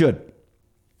that we should.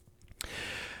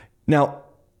 Now,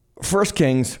 1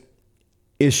 Kings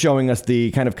is showing us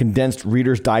the kind of condensed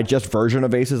Reader's Digest version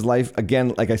of Asa's life.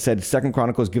 Again, like I said, 2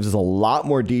 Chronicles gives us a lot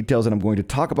more details, and I'm going to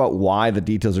talk about why the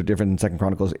details are different in 2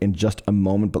 Chronicles in just a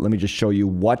moment. But let me just show you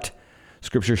what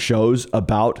Scripture shows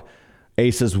about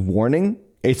Asa's warning.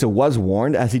 Asa was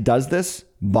warned as he does this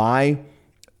by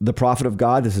the prophet of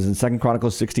God. This is in 2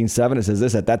 Chronicles 16:7. It says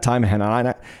this, at that time,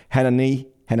 Hanani,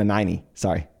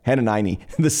 Hanani,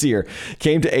 the seer,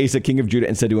 came to Asa, king of Judah,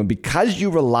 and said to him, because you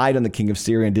relied on the king of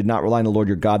Syria and did not rely on the Lord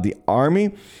your God, the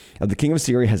army of the king of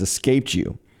Syria has escaped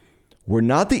you. Were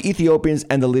not the Ethiopians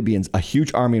and the Libyans a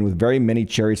huge army and with very many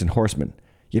chariots and horsemen?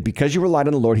 Yet because you relied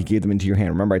on the Lord, he gave them into your hand.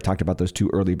 Remember, I talked about those 2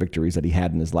 early victories that he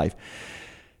had in his life.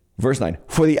 Verse 9,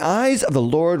 for the eyes of the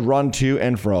Lord run to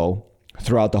and fro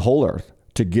throughout the whole earth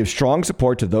to give strong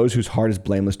support to those whose heart is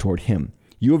blameless toward him.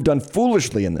 You have done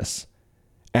foolishly in this,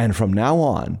 and from now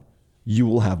on, you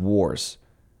will have wars.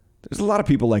 There's a lot of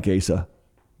people like Asa.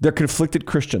 They're conflicted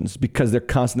Christians because they're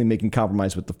constantly making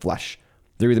compromise with the flesh.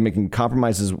 They're either making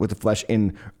compromises with the flesh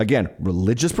in, again,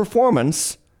 religious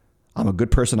performance. I'm a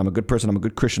good person. I'm a good person. I'm a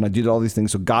good Christian. I did all these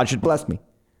things, so God should bless me.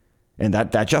 And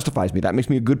that justifies me. That makes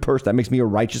me a good person. That makes me a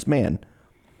righteous man.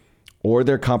 Or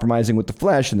they're compromising with the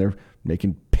flesh and they're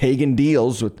making pagan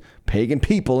deals with pagan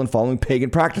people and following pagan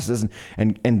practices.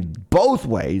 And both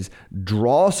ways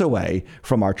draw us away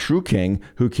from our true king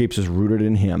who keeps us rooted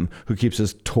in him, who keeps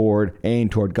us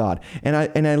aimed toward God. And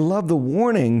I love the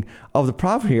warning of the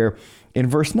prophet here in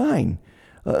verse 9.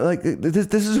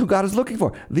 This is who God is looking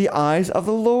for. The eyes of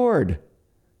the Lord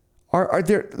are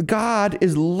there. God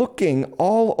is looking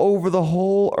all over the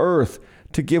whole earth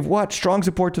to give what? Strong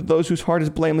support to those whose heart is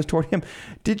blameless toward him.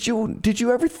 Did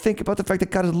you ever think about the fact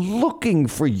that God is looking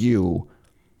for you?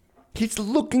 He's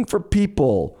looking for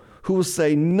people who will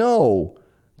say no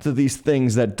to these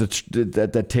things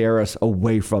that tear us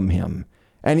away from him.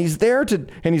 And he's and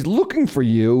he's looking for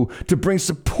you to bring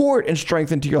support and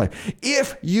strength into your life.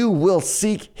 If you will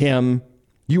seek him,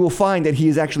 you will find that he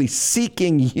is actually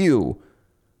seeking you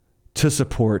to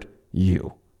support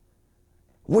you,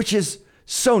 which is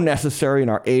so necessary in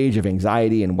our age of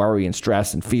anxiety and worry and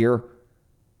stress and fear.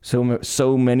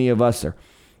 So many of us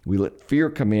we let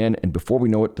fear come in, and before we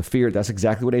know it, that's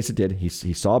exactly what Asa did. He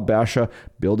saw Baasha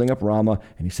building up Ramah,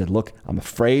 and he said, look, I'm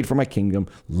afraid for my kingdom.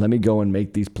 Let me go and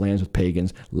make these plans with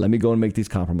pagans. Let me go and make these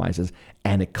compromises.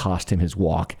 And it cost him his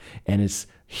walk. And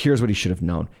here's what he should have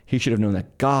known. He should have known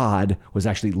that God was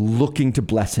actually looking to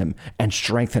bless him and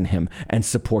strengthen him and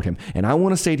support him. And I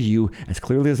want to say to you as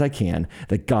clearly as I can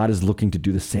that God is looking to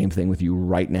do the same thing with you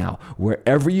right now.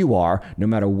 Wherever you are, no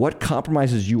matter what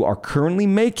compromises you are currently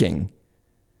making,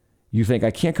 you think,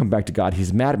 I can't come back to God.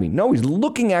 He's mad at me. No, he's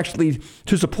looking actually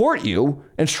to support you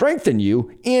and strengthen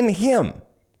you in him.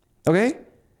 Okay?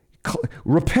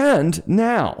 Repent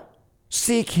now.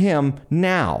 Seek him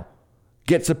now.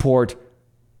 Get support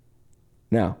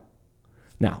now.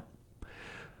 Now,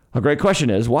 a great question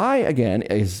is, why, again,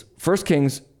 is 1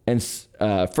 Kings and 1st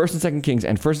and 2nd Kings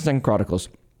and 1st and 2nd Chronicles,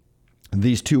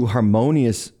 these 2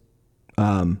 harmonious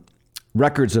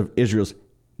records of Israel's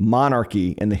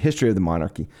monarchy and the history of the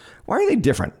monarchy, why are they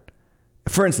different?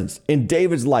 For instance, in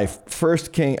David's life, 1st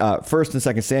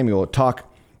and 2nd Samuel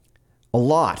talk a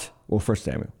lot. Well,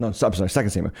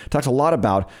 2nd Samuel talks a lot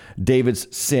about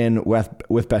David's sin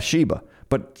with Bathsheba,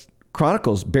 but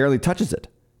Chronicles barely touches it,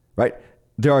 right?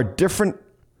 There are different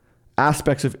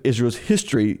aspects of Israel's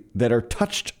history that are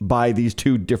touched by these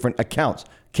 2 different accounts,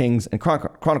 Kings and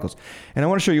Chronicles. And I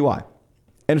want to show you why.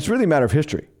 And it's really a matter of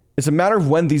history. It's a matter of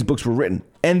when these books were written.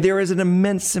 And there is an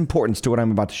immense importance to what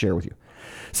I'm about to share with you.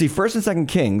 See, 1st and 2nd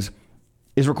Kings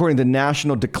is recording the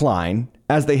national decline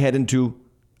as they head into,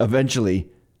 eventually,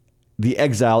 the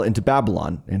exile into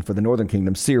Babylon, and for the northern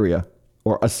kingdom, Syria,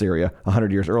 or Assyria,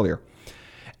 100 years earlier.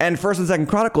 And 1st and 2nd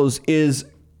Chronicles is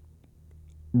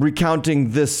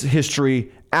recounting this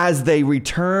history as they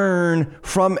return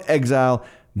from exile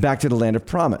back to the land of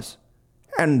promise.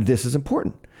 And this is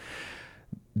important.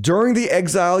 During the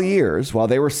exile years, while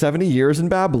they were 70 years in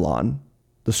Babylon,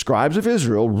 the scribes of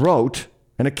Israel wrote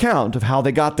an account of how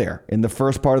they got there in the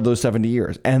first part of those 70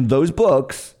 years. And those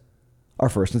books are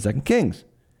 1st and 2nd Kings.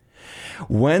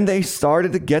 When they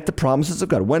started to get the promises of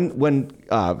God, when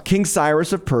King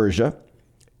Cyrus of Persia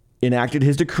enacted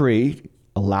his decree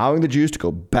allowing the Jews to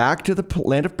go back to the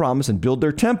land of promise and build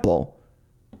their temple,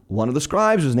 one of the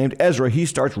scribes was named Ezra. He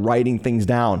starts writing things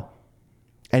down.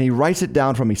 And he writes it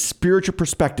down from a spiritual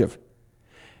perspective.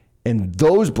 And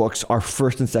those books are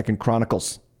 1st and 2nd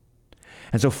Chronicles.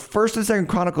 And so 1st and 2nd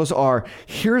Chronicles are,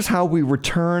 here's how we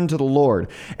return to the Lord.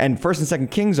 And 1st and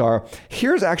 2nd Kings are,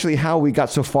 here's actually how we got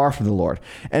so far from the Lord.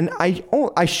 And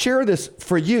I share this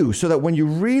for you so that when you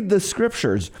read the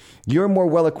scriptures, you're more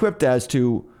well equipped as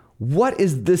to what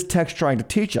is this text trying to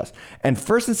teach us. And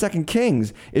 1st and 2nd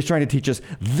Kings is trying to teach us,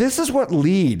 this is what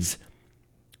leads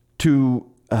to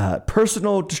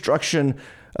personal destruction,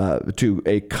 to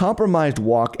a compromised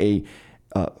walk, a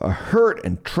hurt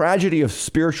and tragedy of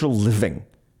spiritual living.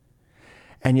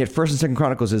 And yet 1st and 2nd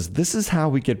Chronicles is, this is how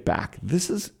we get back. This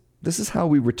is This is how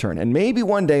we return. And maybe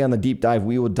one day on the deep dive,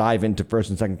 we will dive into 1st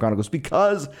and 2nd Chronicles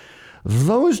because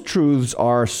those truths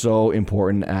are so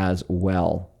important as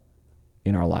well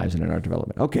in our lives and in our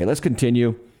development. Okay, let's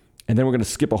continue. And then we're going to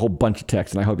skip a whole bunch of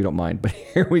text, and I hope you don't mind. But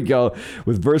here we go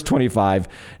with verse 25.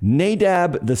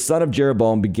 Nadab, the son of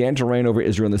Jeroboam, began to reign over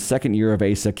Israel in the 2nd year of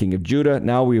Asa, king of Judah.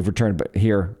 Now we have returned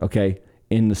here, okay,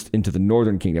 into the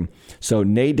northern kingdom. So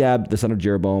Nadab, the son of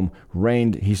Jeroboam,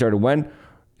 reigned. He started when?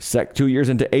 2 years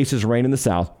into Asa's reign in the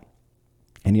south.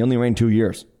 And he only reigned 2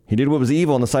 years. He did what was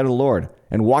evil in the sight of the Lord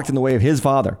and walked in the way of his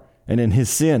father and in his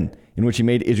sin in which he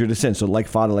made Israel to sin. So like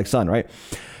father, like son, right?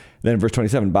 Then verse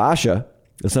 27, Baasha,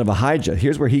 the son of Ahijah,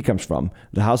 here's where he comes from,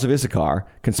 the house of Issachar,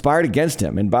 conspired against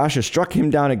him. And Baasha struck him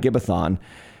down at Gibbethon,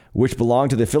 which belonged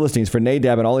to the Philistines, for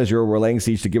Nadab and all Israel were laying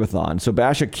siege to Gibbethon. So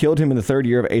Baasha killed him in the 3rd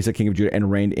year of Asa, king of Judah,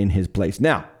 and reigned in his place.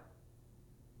 Now,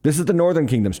 this is the northern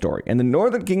kingdom story. And the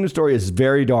northern kingdom story is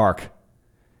very dark.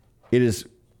 It is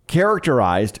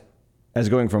characterized as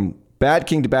going from bad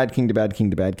king to bad king to bad king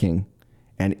to bad king.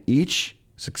 And each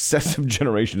successive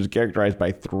generation is characterized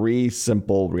by 3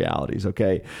 simple realities,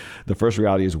 okay? The first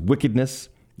reality is wickedness.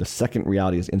 The second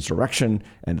reality is insurrection.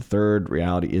 And the third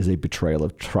reality is a betrayal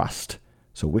of trust.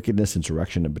 So wickedness,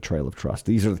 insurrection, and betrayal of trust.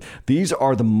 These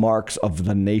are the marks of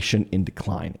the nation in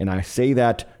decline. And I say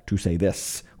that to say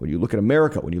this. When you look at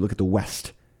America, when you look at the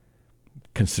West,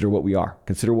 consider what we are.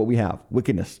 Consider what we have.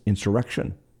 Wickedness,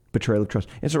 insurrection, betrayal of trust.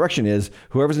 Insurrection is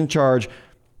whoever's in charge,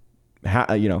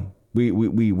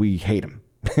 we hate him.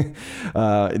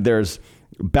 There's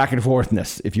back and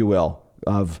forthness, if you will,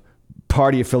 of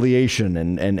party affiliation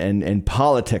and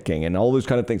politicking and all those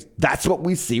kind of things. That's what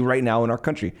we see right now in our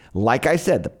country. Like I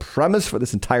said, the premise for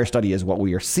this entire study is what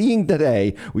we are seeing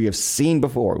today, we have seen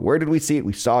before. Where did we see it?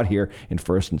 We saw it here in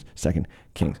 1st and 2nd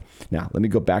Kings. Now, let me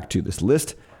go back to this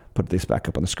list. Put this back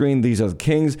up on the screen. These are the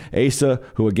kings. Asa,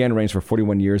 who again reigns for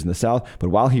 41 years in the south. But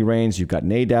while he reigns, you've got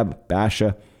Nadab,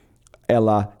 Baasha,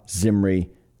 Elah, Zimri,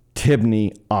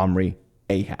 Tibni, Omri,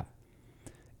 Ahab.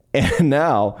 And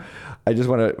now I just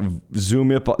want to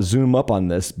zoom up on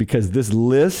this because this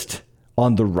list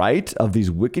on the right of these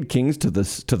wicked kings to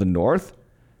the north,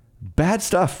 bad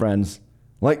stuff, friends,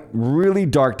 like really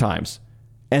dark times.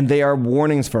 And they are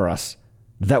warnings for us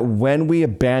that when we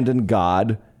abandon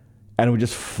God and we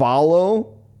just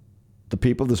follow the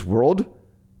people of this world, it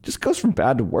just goes from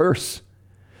bad to worse.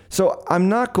 So I'm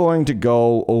not going to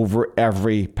go over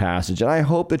every passage, and I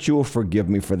hope that you will forgive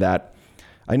me for that.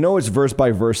 I know it's verse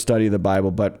by verse study of the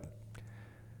Bible, but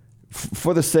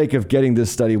for the sake of getting this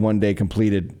study one day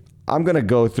completed, I'm going to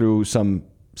go through some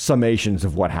summations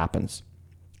of what happens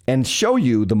and show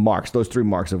you the marks, those 3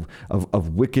 marks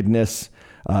of wickedness,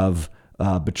 of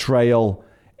betrayal,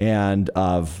 and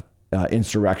of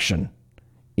insurrection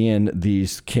in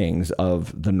these kings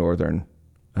of the northern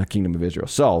kingdom of Israel.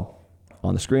 So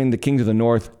on the screen, the kings of the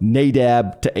north,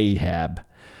 Nadab to Ahab.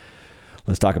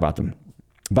 Let's talk about them.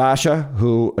 Baasha,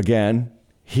 who, again,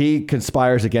 he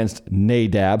conspires against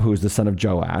Nadab, who is the son of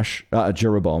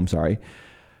Jeroboam,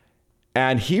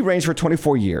 and he reigns for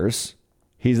 24 years.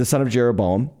 He's the son of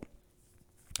Jeroboam,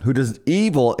 who does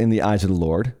evil in the eyes of the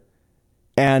Lord.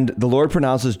 And the Lord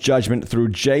pronounces judgment through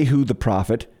Jehu the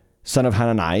prophet, son of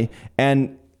Hanani.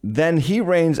 And then he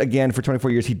reigns again for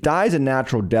 24 years. He dies a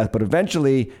natural death, but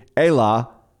eventually Elah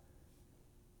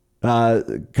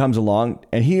comes along,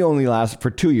 and he only lasts for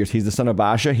 2 years. He's the son of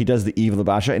Baasha. He does the evil of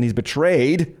Baasha, and he's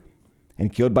betrayed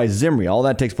and killed by Zimri. All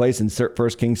that takes place in 1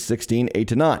 Kings 16, 8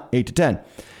 to 10.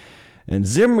 And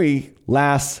Zimri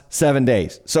lasts 7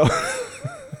 days. So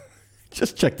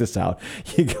just check this out.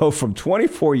 You go from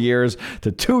 24 years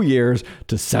to 2 years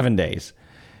to 7 days.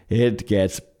 It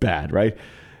gets bad, right?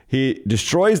 He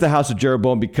destroys the house of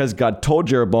Jeroboam because God told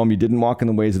Jeroboam, you didn't walk in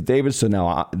the ways of David, so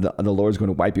now the Lord is going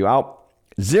to wipe you out.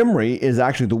 Zimri is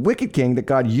actually the wicked king that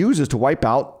God uses to wipe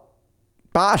out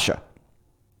Baasha.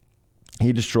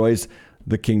 He destroys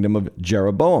the kingdom of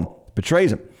Jeroboam,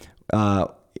 betrays him.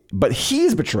 But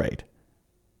he's betrayed.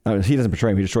 He doesn't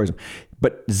betray him, he destroys him.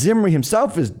 But Zimri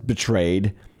himself is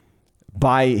betrayed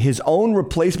by his own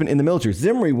replacement in the military.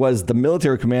 Zimri was the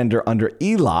military commander under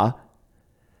Elah.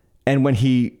 And when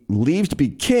he leaves to be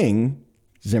king,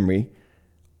 Zimri,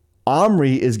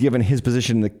 Omri is given his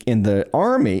position in the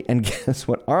army. And guess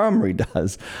what Omri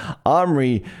does?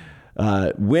 Omri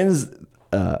wins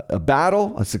a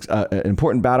battle, an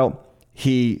important battle.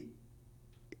 He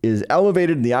is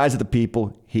elevated in the eyes of the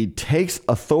people. He takes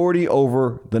authority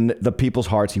over the people's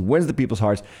hearts. He wins the people's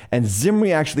hearts. And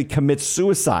Zimri actually commits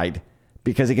suicide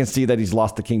because he can see that he's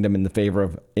lost the kingdom in favor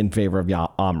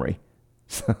of Omri.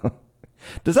 So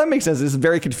Does that make sense? This is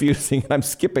very confusing. I'm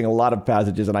skipping a lot of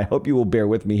passages, and I hope you will bear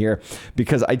with me here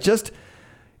because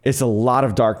it's a lot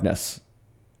of darkness.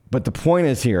 But the point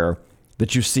is here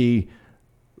that you see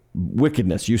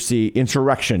wickedness, you see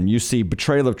insurrection, you see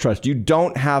betrayal of trust. You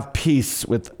don't have peace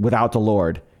without the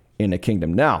Lord in a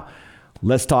kingdom. Now,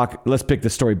 let's pick the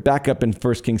story back up in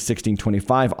 1 Kings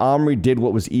 16:25. Omri did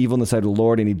what was evil in the sight of the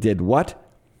Lord, and he did what?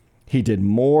 He did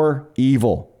more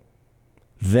evil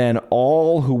than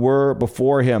all who were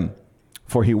before him.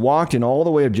 For he walked in all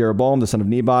the way of Jeroboam, the son of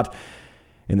Nebat,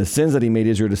 in the sins that he made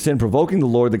Israel to sin, provoking the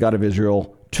Lord, the God of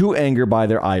Israel, to anger by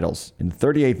their idols. In the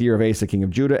 38th year of Asa, king of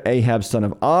Judah, Ahab, son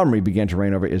of Omri, began to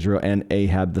reign over Israel, and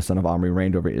Ahab, the son of Omri,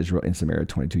 reigned over Israel in Samaria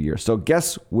 22 years. So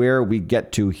guess where we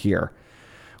get to here?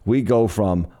 We go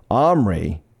from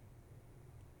Omri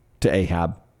to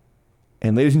Ahab.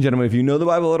 And ladies and gentlemen, if you know the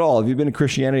Bible at all, if you've been in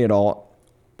Christianity at all,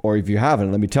 or if you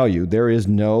haven't, let me tell you, there is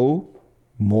no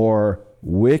more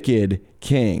wicked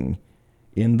king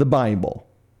in the Bible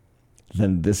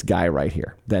than this guy right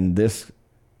here, than this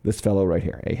fellow right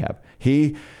here, Ahab.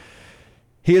 He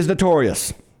is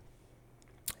notorious.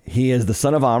 He is the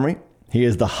son of Omri. He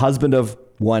is the husband of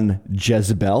one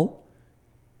Jezebel.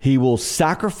 He will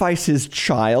sacrifice his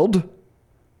child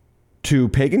to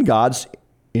pagan gods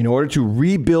in order to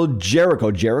rebuild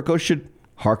Jericho. Jericho should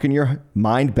hearken your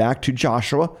mind back to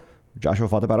Joshua. Joshua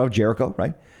fought the battle of Jericho,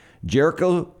 right?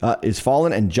 Jericho is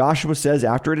fallen, and Joshua says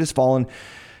after it is fallen,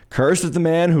 cursed is the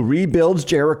man who rebuilds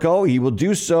Jericho. He will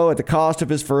do so at the cost of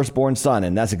his firstborn son.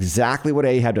 And that's exactly what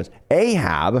Ahab does.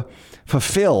 Ahab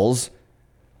fulfills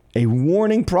a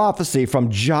warning prophecy from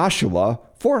Joshua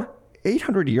for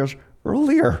 800 years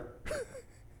earlier.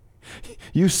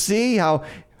 You see how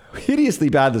hideously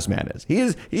bad this man is.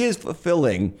 He is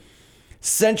fulfilling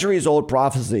centuries-old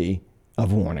prophecy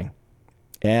of warning.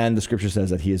 And the scripture says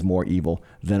that he is more evil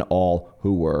than all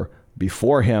who were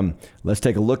before him. Let's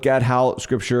take a look at how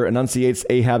scripture enunciates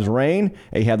Ahab's reign.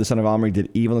 Ahab, the son of Omri, did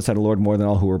evil in the sight of the Lord more than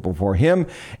all who were before him.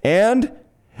 And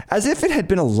as if it had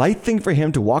been a light thing for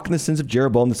him to walk in the sins of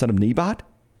Jeroboam, the son of Nebat,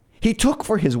 he took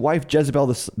for his wife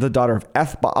Jezebel, the daughter of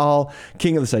Ethbaal,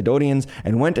 king of the Sidonians,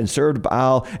 and went and served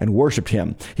Baal and worshipped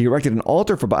him. He erected an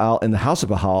altar for Baal in the house of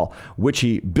Baal, which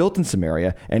he built in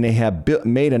Samaria, and Ahab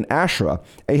made an Asherah.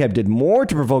 Ahab did more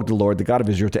to provoke the Lord, the God of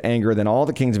Israel, to anger than all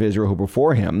the kings of Israel who were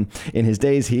before him. In his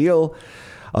days, Hiel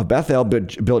of Bethel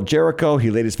built Jericho. He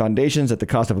laid his foundations at the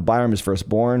cost of Abiram, his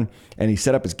firstborn, and he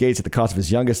set up his gates at the cost of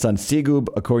his youngest son, Segub,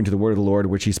 according to the word of the Lord,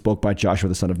 which he spoke by Joshua,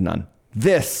 the son of Nun.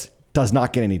 This does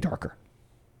not get any darker.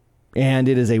 And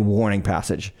it is a warning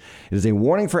passage. It is a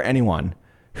warning for anyone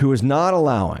who is not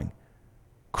allowing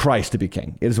Christ to be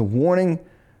king. It is a warning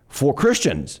for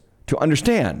Christians to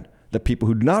understand that people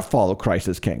who do not follow Christ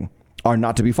as king are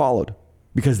not to be followed,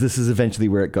 because this is eventually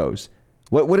where it goes.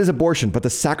 What is abortion but the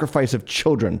sacrifice of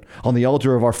children on the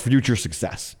altar of our future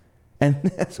success? And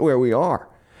that's where we are.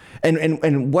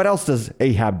 And what else does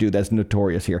Ahab do that's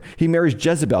notorious here? He marries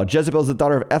Jezebel. Jezebel is the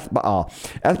daughter of Ethbaal.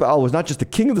 Ethbaal was not just the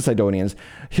king of the Sidonians.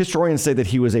 Historians say that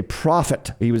he was a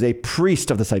prophet. He was a priest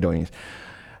of the Sidonians.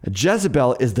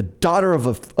 Jezebel is the daughter of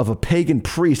a pagan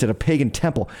priest at a pagan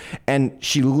temple. And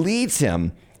she leads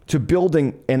him to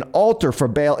building an altar for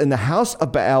Baal in the house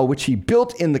of Baal, which he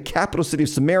built in the capital city of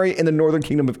Samaria in the northern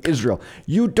kingdom of Israel.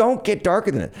 You don't get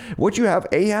darker than it. What you have,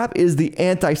 Ahab, is the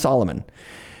anti-Solomon.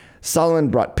 Solomon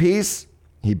brought peace.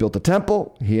 He built a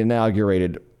temple. He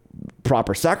inaugurated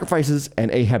proper sacrifices.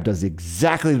 And Ahab does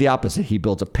exactly the opposite. He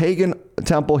builds a pagan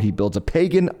temple. He builds a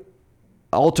pagan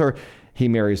altar. He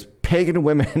marries pagan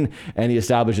women, and he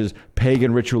establishes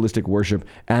pagan ritualistic worship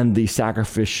and the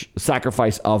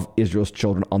sacrifice of Israel's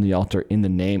children on the altar in the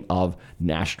name of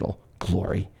national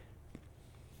glory.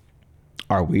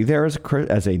 Are we there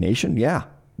as a nation? Yeah,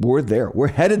 we're there. We're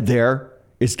headed there.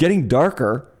 It's getting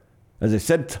darker. As I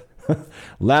said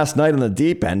last night on the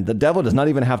deep end, the devil does not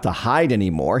even have to hide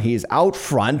anymore. He's out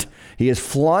front. He is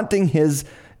flaunting his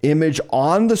image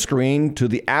on the screen to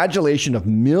the adulation of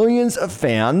millions of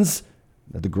fans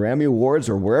at the Grammy Awards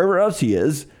or wherever else he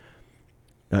is.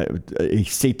 A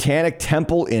satanic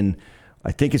temple in,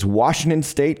 I think it's Washington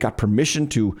State, got permission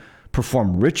to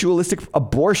perform ritualistic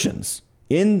abortions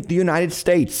in the United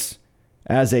States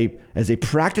as a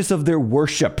practice of their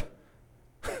worship.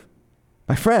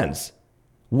 My friends,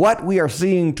 what we are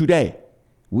seeing today,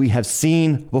 we have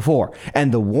seen before.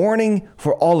 And the warning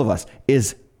for all of us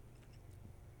is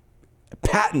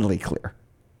patently clear.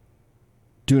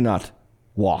 Do not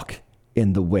walk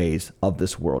in the ways of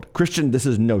this world. Christian, this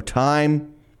is no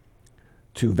time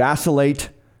to vacillate,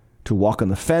 to walk on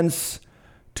the fence,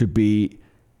 to be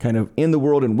kind of in the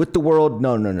world and with the world.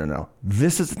 No.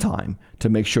 This is the time to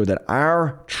make sure that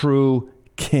our true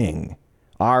king,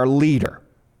 our leader,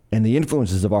 and the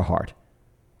influences of our heart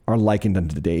are likened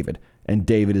unto David. And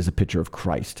David is a picture of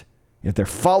Christ. If they're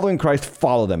following Christ,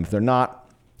 follow them. If they're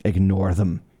not, ignore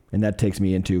them. And that takes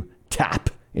me into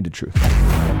tap into truth.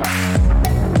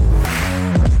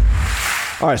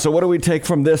 All right, so what do we take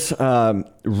from this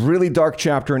really dark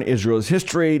chapter in Israel's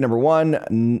history? Number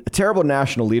one, terrible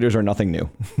national leaders are nothing new.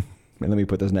 And let me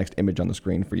put this next image on the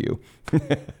screen for you.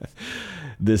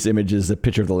 This image is a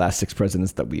picture of the last 6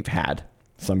 presidents that we've had.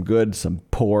 Some good, some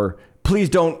poor. Please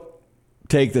don't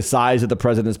take the size of the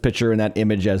president's picture in that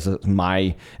image as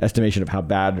my estimation of how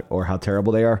bad or how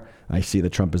terrible they are. I see that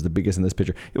Trump is the biggest in this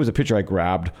picture. It was a picture I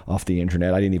grabbed off the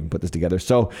internet. I didn't even put this together.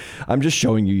 So I'm just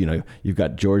showing you, you've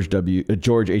got George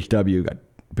H.W., you got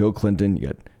Bill Clinton,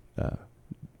 you got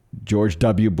George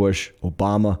W. Bush,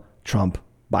 Obama, Trump,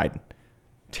 Biden.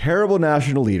 Terrible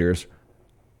national leaders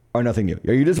are nothing new.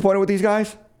 Are you disappointed with these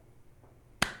guys?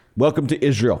 Welcome to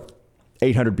Israel,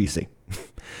 800 BC.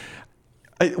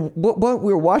 What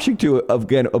we're watching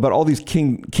again about all these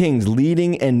kings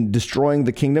leading and destroying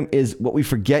the kingdom is what we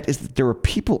forget is that there were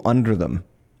people under them,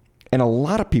 and a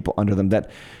lot of people under them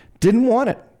that didn't want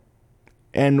it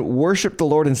and worshiped the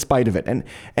Lord in spite of it. And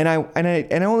I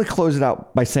only close it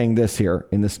out by saying this here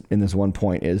in this one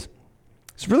point is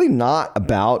it's really not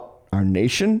about our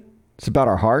nation. It's about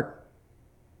our heart.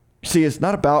 See, it's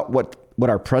not about what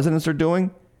our presidents are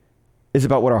doing. It's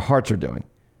about what our hearts are doing.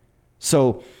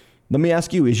 So let me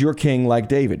ask you, is your king like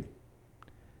David?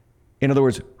 In other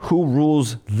words, who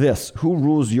rules this? Who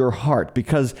rules your heart?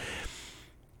 Because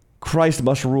Christ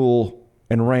must rule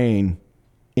and reign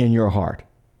in your heart,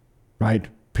 right?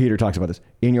 Peter talks about this.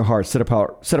 In your heart, set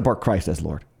apart Christ as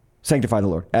Lord. Sanctify the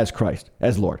Lord as Christ,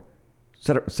 as Lord.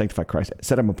 Sanctify Christ,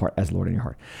 set him apart as Lord in your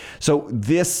heart. So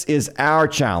this is our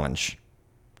challenge.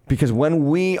 Because when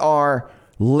we are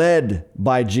led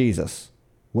by Jesus,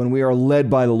 when we are led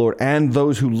by the Lord and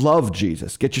those who love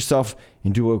Jesus, get yourself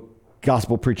into a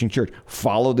gospel preaching church.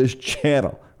 Follow this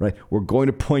channel, right? We're going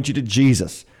to point you to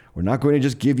Jesus. We're not going to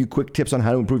just give you quick tips on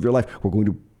how to improve your life. We're going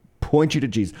to point you to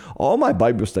Jesus. All my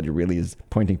Bible study really is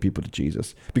pointing people to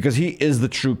Jesus because he is the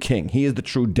true king. He is the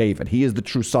true David. He is the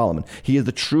true Solomon. He is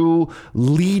the true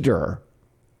leader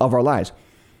of our lives.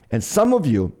 And some of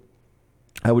you,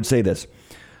 I would say this,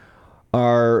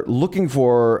 are looking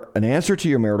for an answer to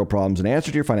your marital problems, an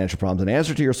answer to your financial problems, an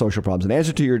answer to your social problems, an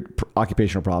answer to your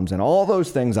occupational problems, and all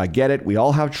those things. I get it. We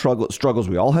all have struggles.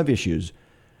 We all have issues.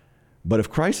 But if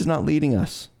Christ is not leading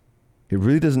us, it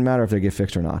really doesn't matter if they get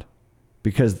fixed or not,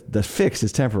 because the fix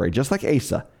is temporary, just like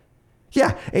Asa.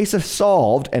 Yeah, Asa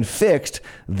solved and fixed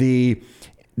the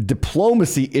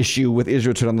diplomacy issue with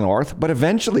Israel to the north, but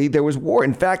eventually there was war.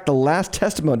 In fact, the last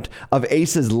testament of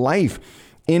Asa's life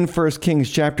in 1 Kings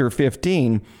chapter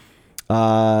 15,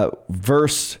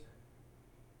 verse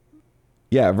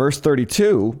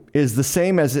 32 is the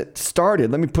same as it started.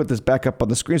 Let me put this back up on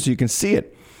the screen so you can see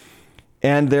it.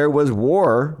 And there was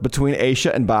war between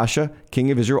Asa and Baasha, king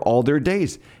of Israel, all their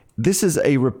days. This is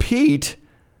a repeat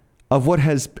of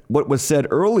what was said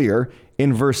earlier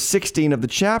in verse 16 of the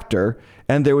chapter.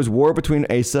 And there was war between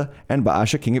Asa and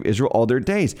Baasha, king of Israel, all their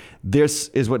days. This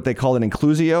is what they call an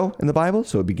inclusio in the Bible.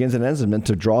 So it begins and ends and meant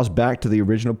to draw us back to the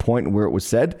original point where it was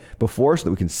said before so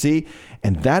that we can see.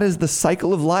 And that is the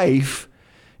cycle of life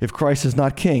if Christ is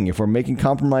not king, if we're making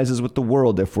compromises with the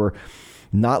world, if we're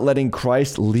not letting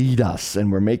Christ lead us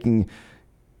and we're making,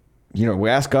 we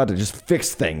ask God to just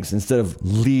fix things instead of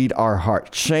lead our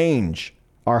heart, change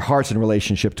our hearts in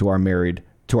relationship to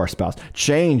our spouse,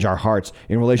 change our hearts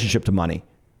in relationship to money.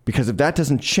 Because if that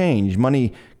doesn't change,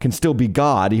 money can still be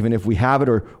God, even if we have it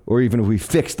or even if we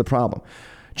fix the problem.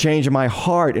 Change my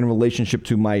heart in relationship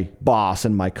to my boss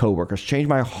and my coworkers. Change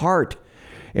my heart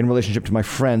in relationship to my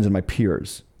friends and my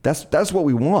peers. That's what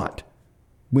we want.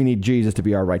 We need Jesus to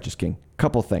be our righteous king.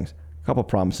 Couple things, couple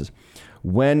promises.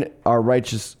 When our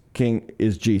righteous king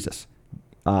is Jesus,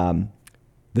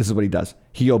 this is what he does.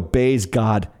 He obeys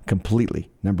God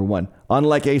completely. Number one,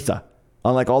 unlike Asa,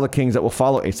 unlike all the kings that will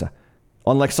follow Asa,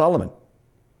 unlike Solomon,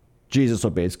 Jesus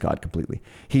obeys God completely.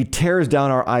 He tears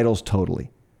down our idols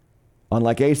totally.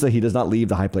 Unlike Asa, he does not leave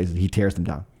the high places. He tears them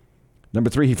down. Number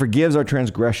three, he forgives our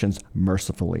transgressions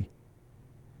mercifully.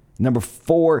 Number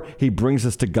four, he brings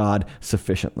us to God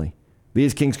sufficiently.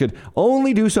 These kings could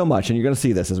only do so much, and you're going to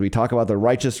see this as we talk about the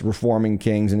righteous reforming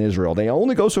kings in Israel. They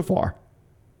only go so far.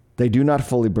 They do not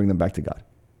fully bring them back to God.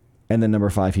 And then number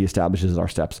five, he establishes our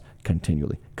steps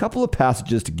continually. A couple of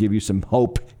passages to give you some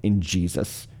hope in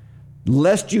Jesus,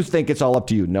 lest you think it's all up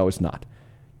to you. No, it's not.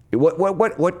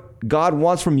 What God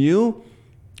wants from you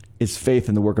is faith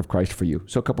in the work of Christ for you.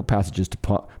 So a couple passages to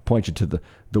point you to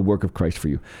the work of Christ for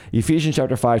you. Ephesians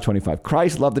chapter 5:25.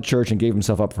 Christ loved the church and gave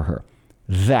himself up for her.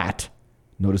 That,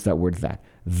 notice that word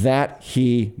that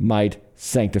he might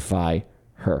sanctify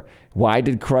her. Why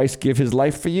did Christ give his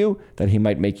life for you? That he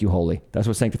might make you holy. That's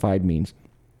what sanctified means.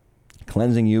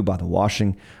 Cleansing you by the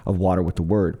washing of water with the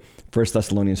word. 1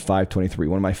 Thessalonians 5:23,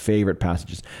 one of my favorite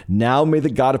passages. Now may the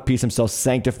God of peace himself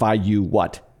sanctify you,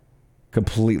 what?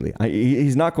 Completely.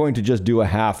 He's not going to just do a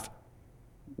half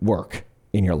work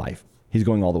in your life. He's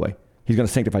going all the way. He's going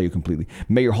to sanctify you completely.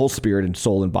 May your whole spirit and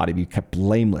soul and body be kept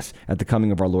blameless at the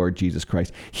coming of our Lord Jesus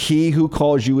Christ. He who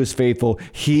calls you is faithful.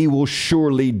 He will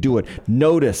surely do it.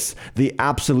 Notice the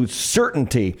absolute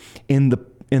certainty in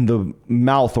the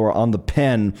mouth or on the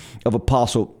pen of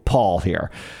Apostle Paul here.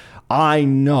 I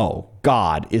know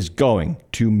God is going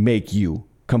to make you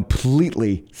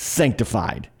completely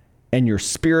sanctified, and your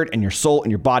spirit and your soul and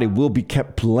your body will be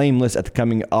kept blameless at the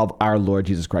coming of our Lord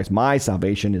Jesus Christ. My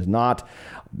salvation is not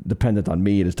dependent on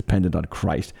me. It is dependent on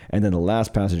Christ. And then the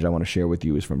last passage I want to share with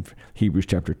you is from Hebrews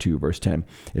chapter 2, verse 10.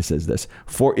 It says this,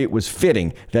 for it was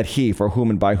fitting that he, for whom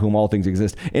and by whom all things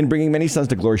exist, in bringing many sons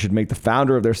to glory, should make the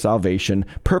founder of their salvation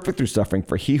perfect through suffering.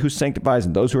 For he who sanctifies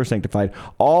and those who are sanctified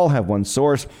all have one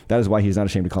source. That is why he's not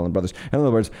ashamed to call them brothers. In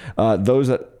other words, those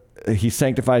that he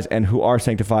sanctifies and who are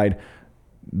sanctified,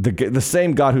 the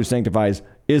same God who sanctifies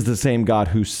is the same God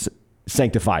who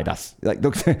sanctified us. Like,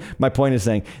 my point is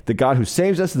saying the God who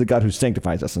saves us is the God who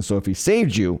sanctifies us. And so if he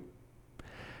saved you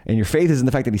and your faith is in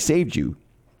the fact that he saved you,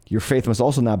 your faith must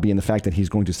also now be in the fact that he's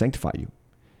going to sanctify you.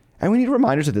 And we need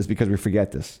reminders of this because we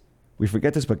forget this. We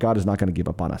forget this, but God is not going to give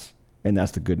up on us. And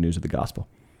that's the good news of the gospel.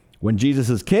 When Jesus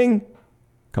is king,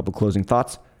 a couple closing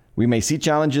thoughts, we may see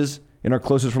challenges in our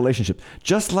closest relationships,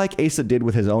 just like Asa did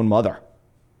with his own mother,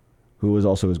 who was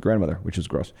also his grandmother, which is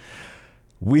gross.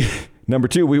 Number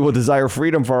 2, we will desire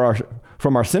freedom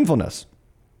from our sinfulness.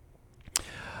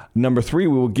 Number 3,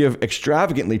 we will give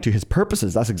extravagantly to his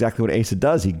purposes. That's exactly what Asa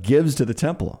does. He gives to the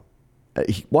temple.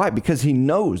 Why? Because he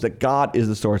knows that God is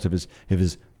the source of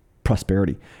his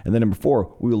prosperity. And then number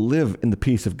 4, we will live in the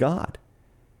peace of God.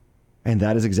 And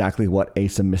that is exactly what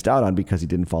Asa missed out on because he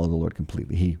didn't follow the Lord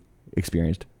completely. He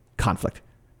experienced conflict.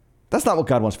 That's not what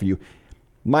God wants for you.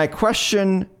 My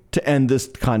question to end this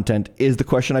content is the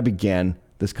question I began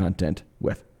this content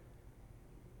with.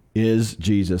 Is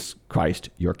Jesus Christ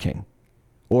your king?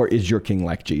 Or is your king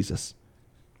like Jesus?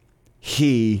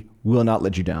 He will not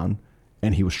let you down,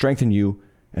 and he will strengthen you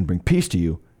and bring peace to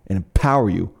you and empower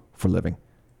you for living.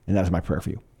 And that is my prayer for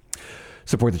you.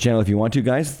 Support the channel if you want to,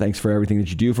 guys. Thanks for everything that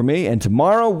you do for me. And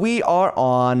tomorrow we are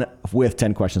on with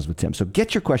 10 Questions with Tim. So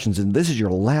get your questions in. This is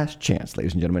your last chance,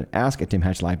 ladies and gentlemen. Ask at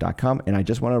timhatchlive.com. And I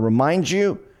just want to remind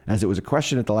you, as it was a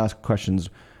question at the last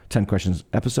 10 Questions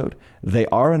episode, they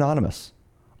are anonymous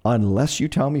unless you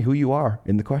tell me who you are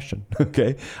in the question.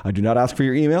 Okay? I do not ask for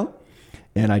your email,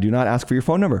 and I do not ask for your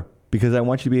phone number because I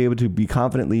want you to be able to be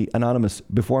confidently anonymous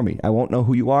before me. I won't know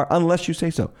who you are unless you say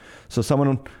so. So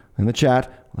someone in the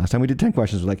chat, last time we did 10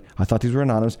 questions, was like, I thought these were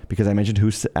anonymous because I mentioned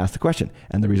who asked the question.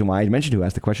 And the reason why I mentioned who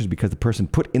asked the question is because the person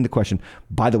put in the question,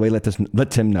 by the way, let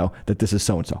Tim know that this is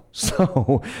so-and-so.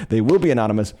 So they will be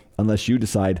anonymous unless you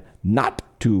decide not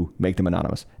to make them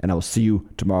anonymous. And I will see you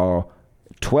tomorrow,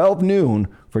 12 noon,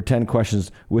 for 10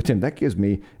 Questions with Tim. That gives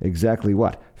me exactly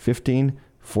what? 15,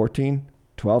 14,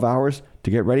 12 hours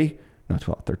to get ready? No,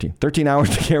 12, 13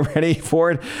 hours to get ready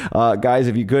for it. Guys,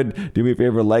 if you could do me a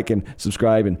favor, like and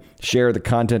subscribe and share the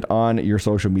content on your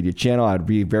social media channel. I'd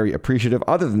be very appreciative.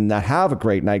 Other than that, have a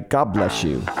great night. God bless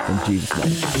you. In Jesus'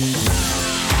 name.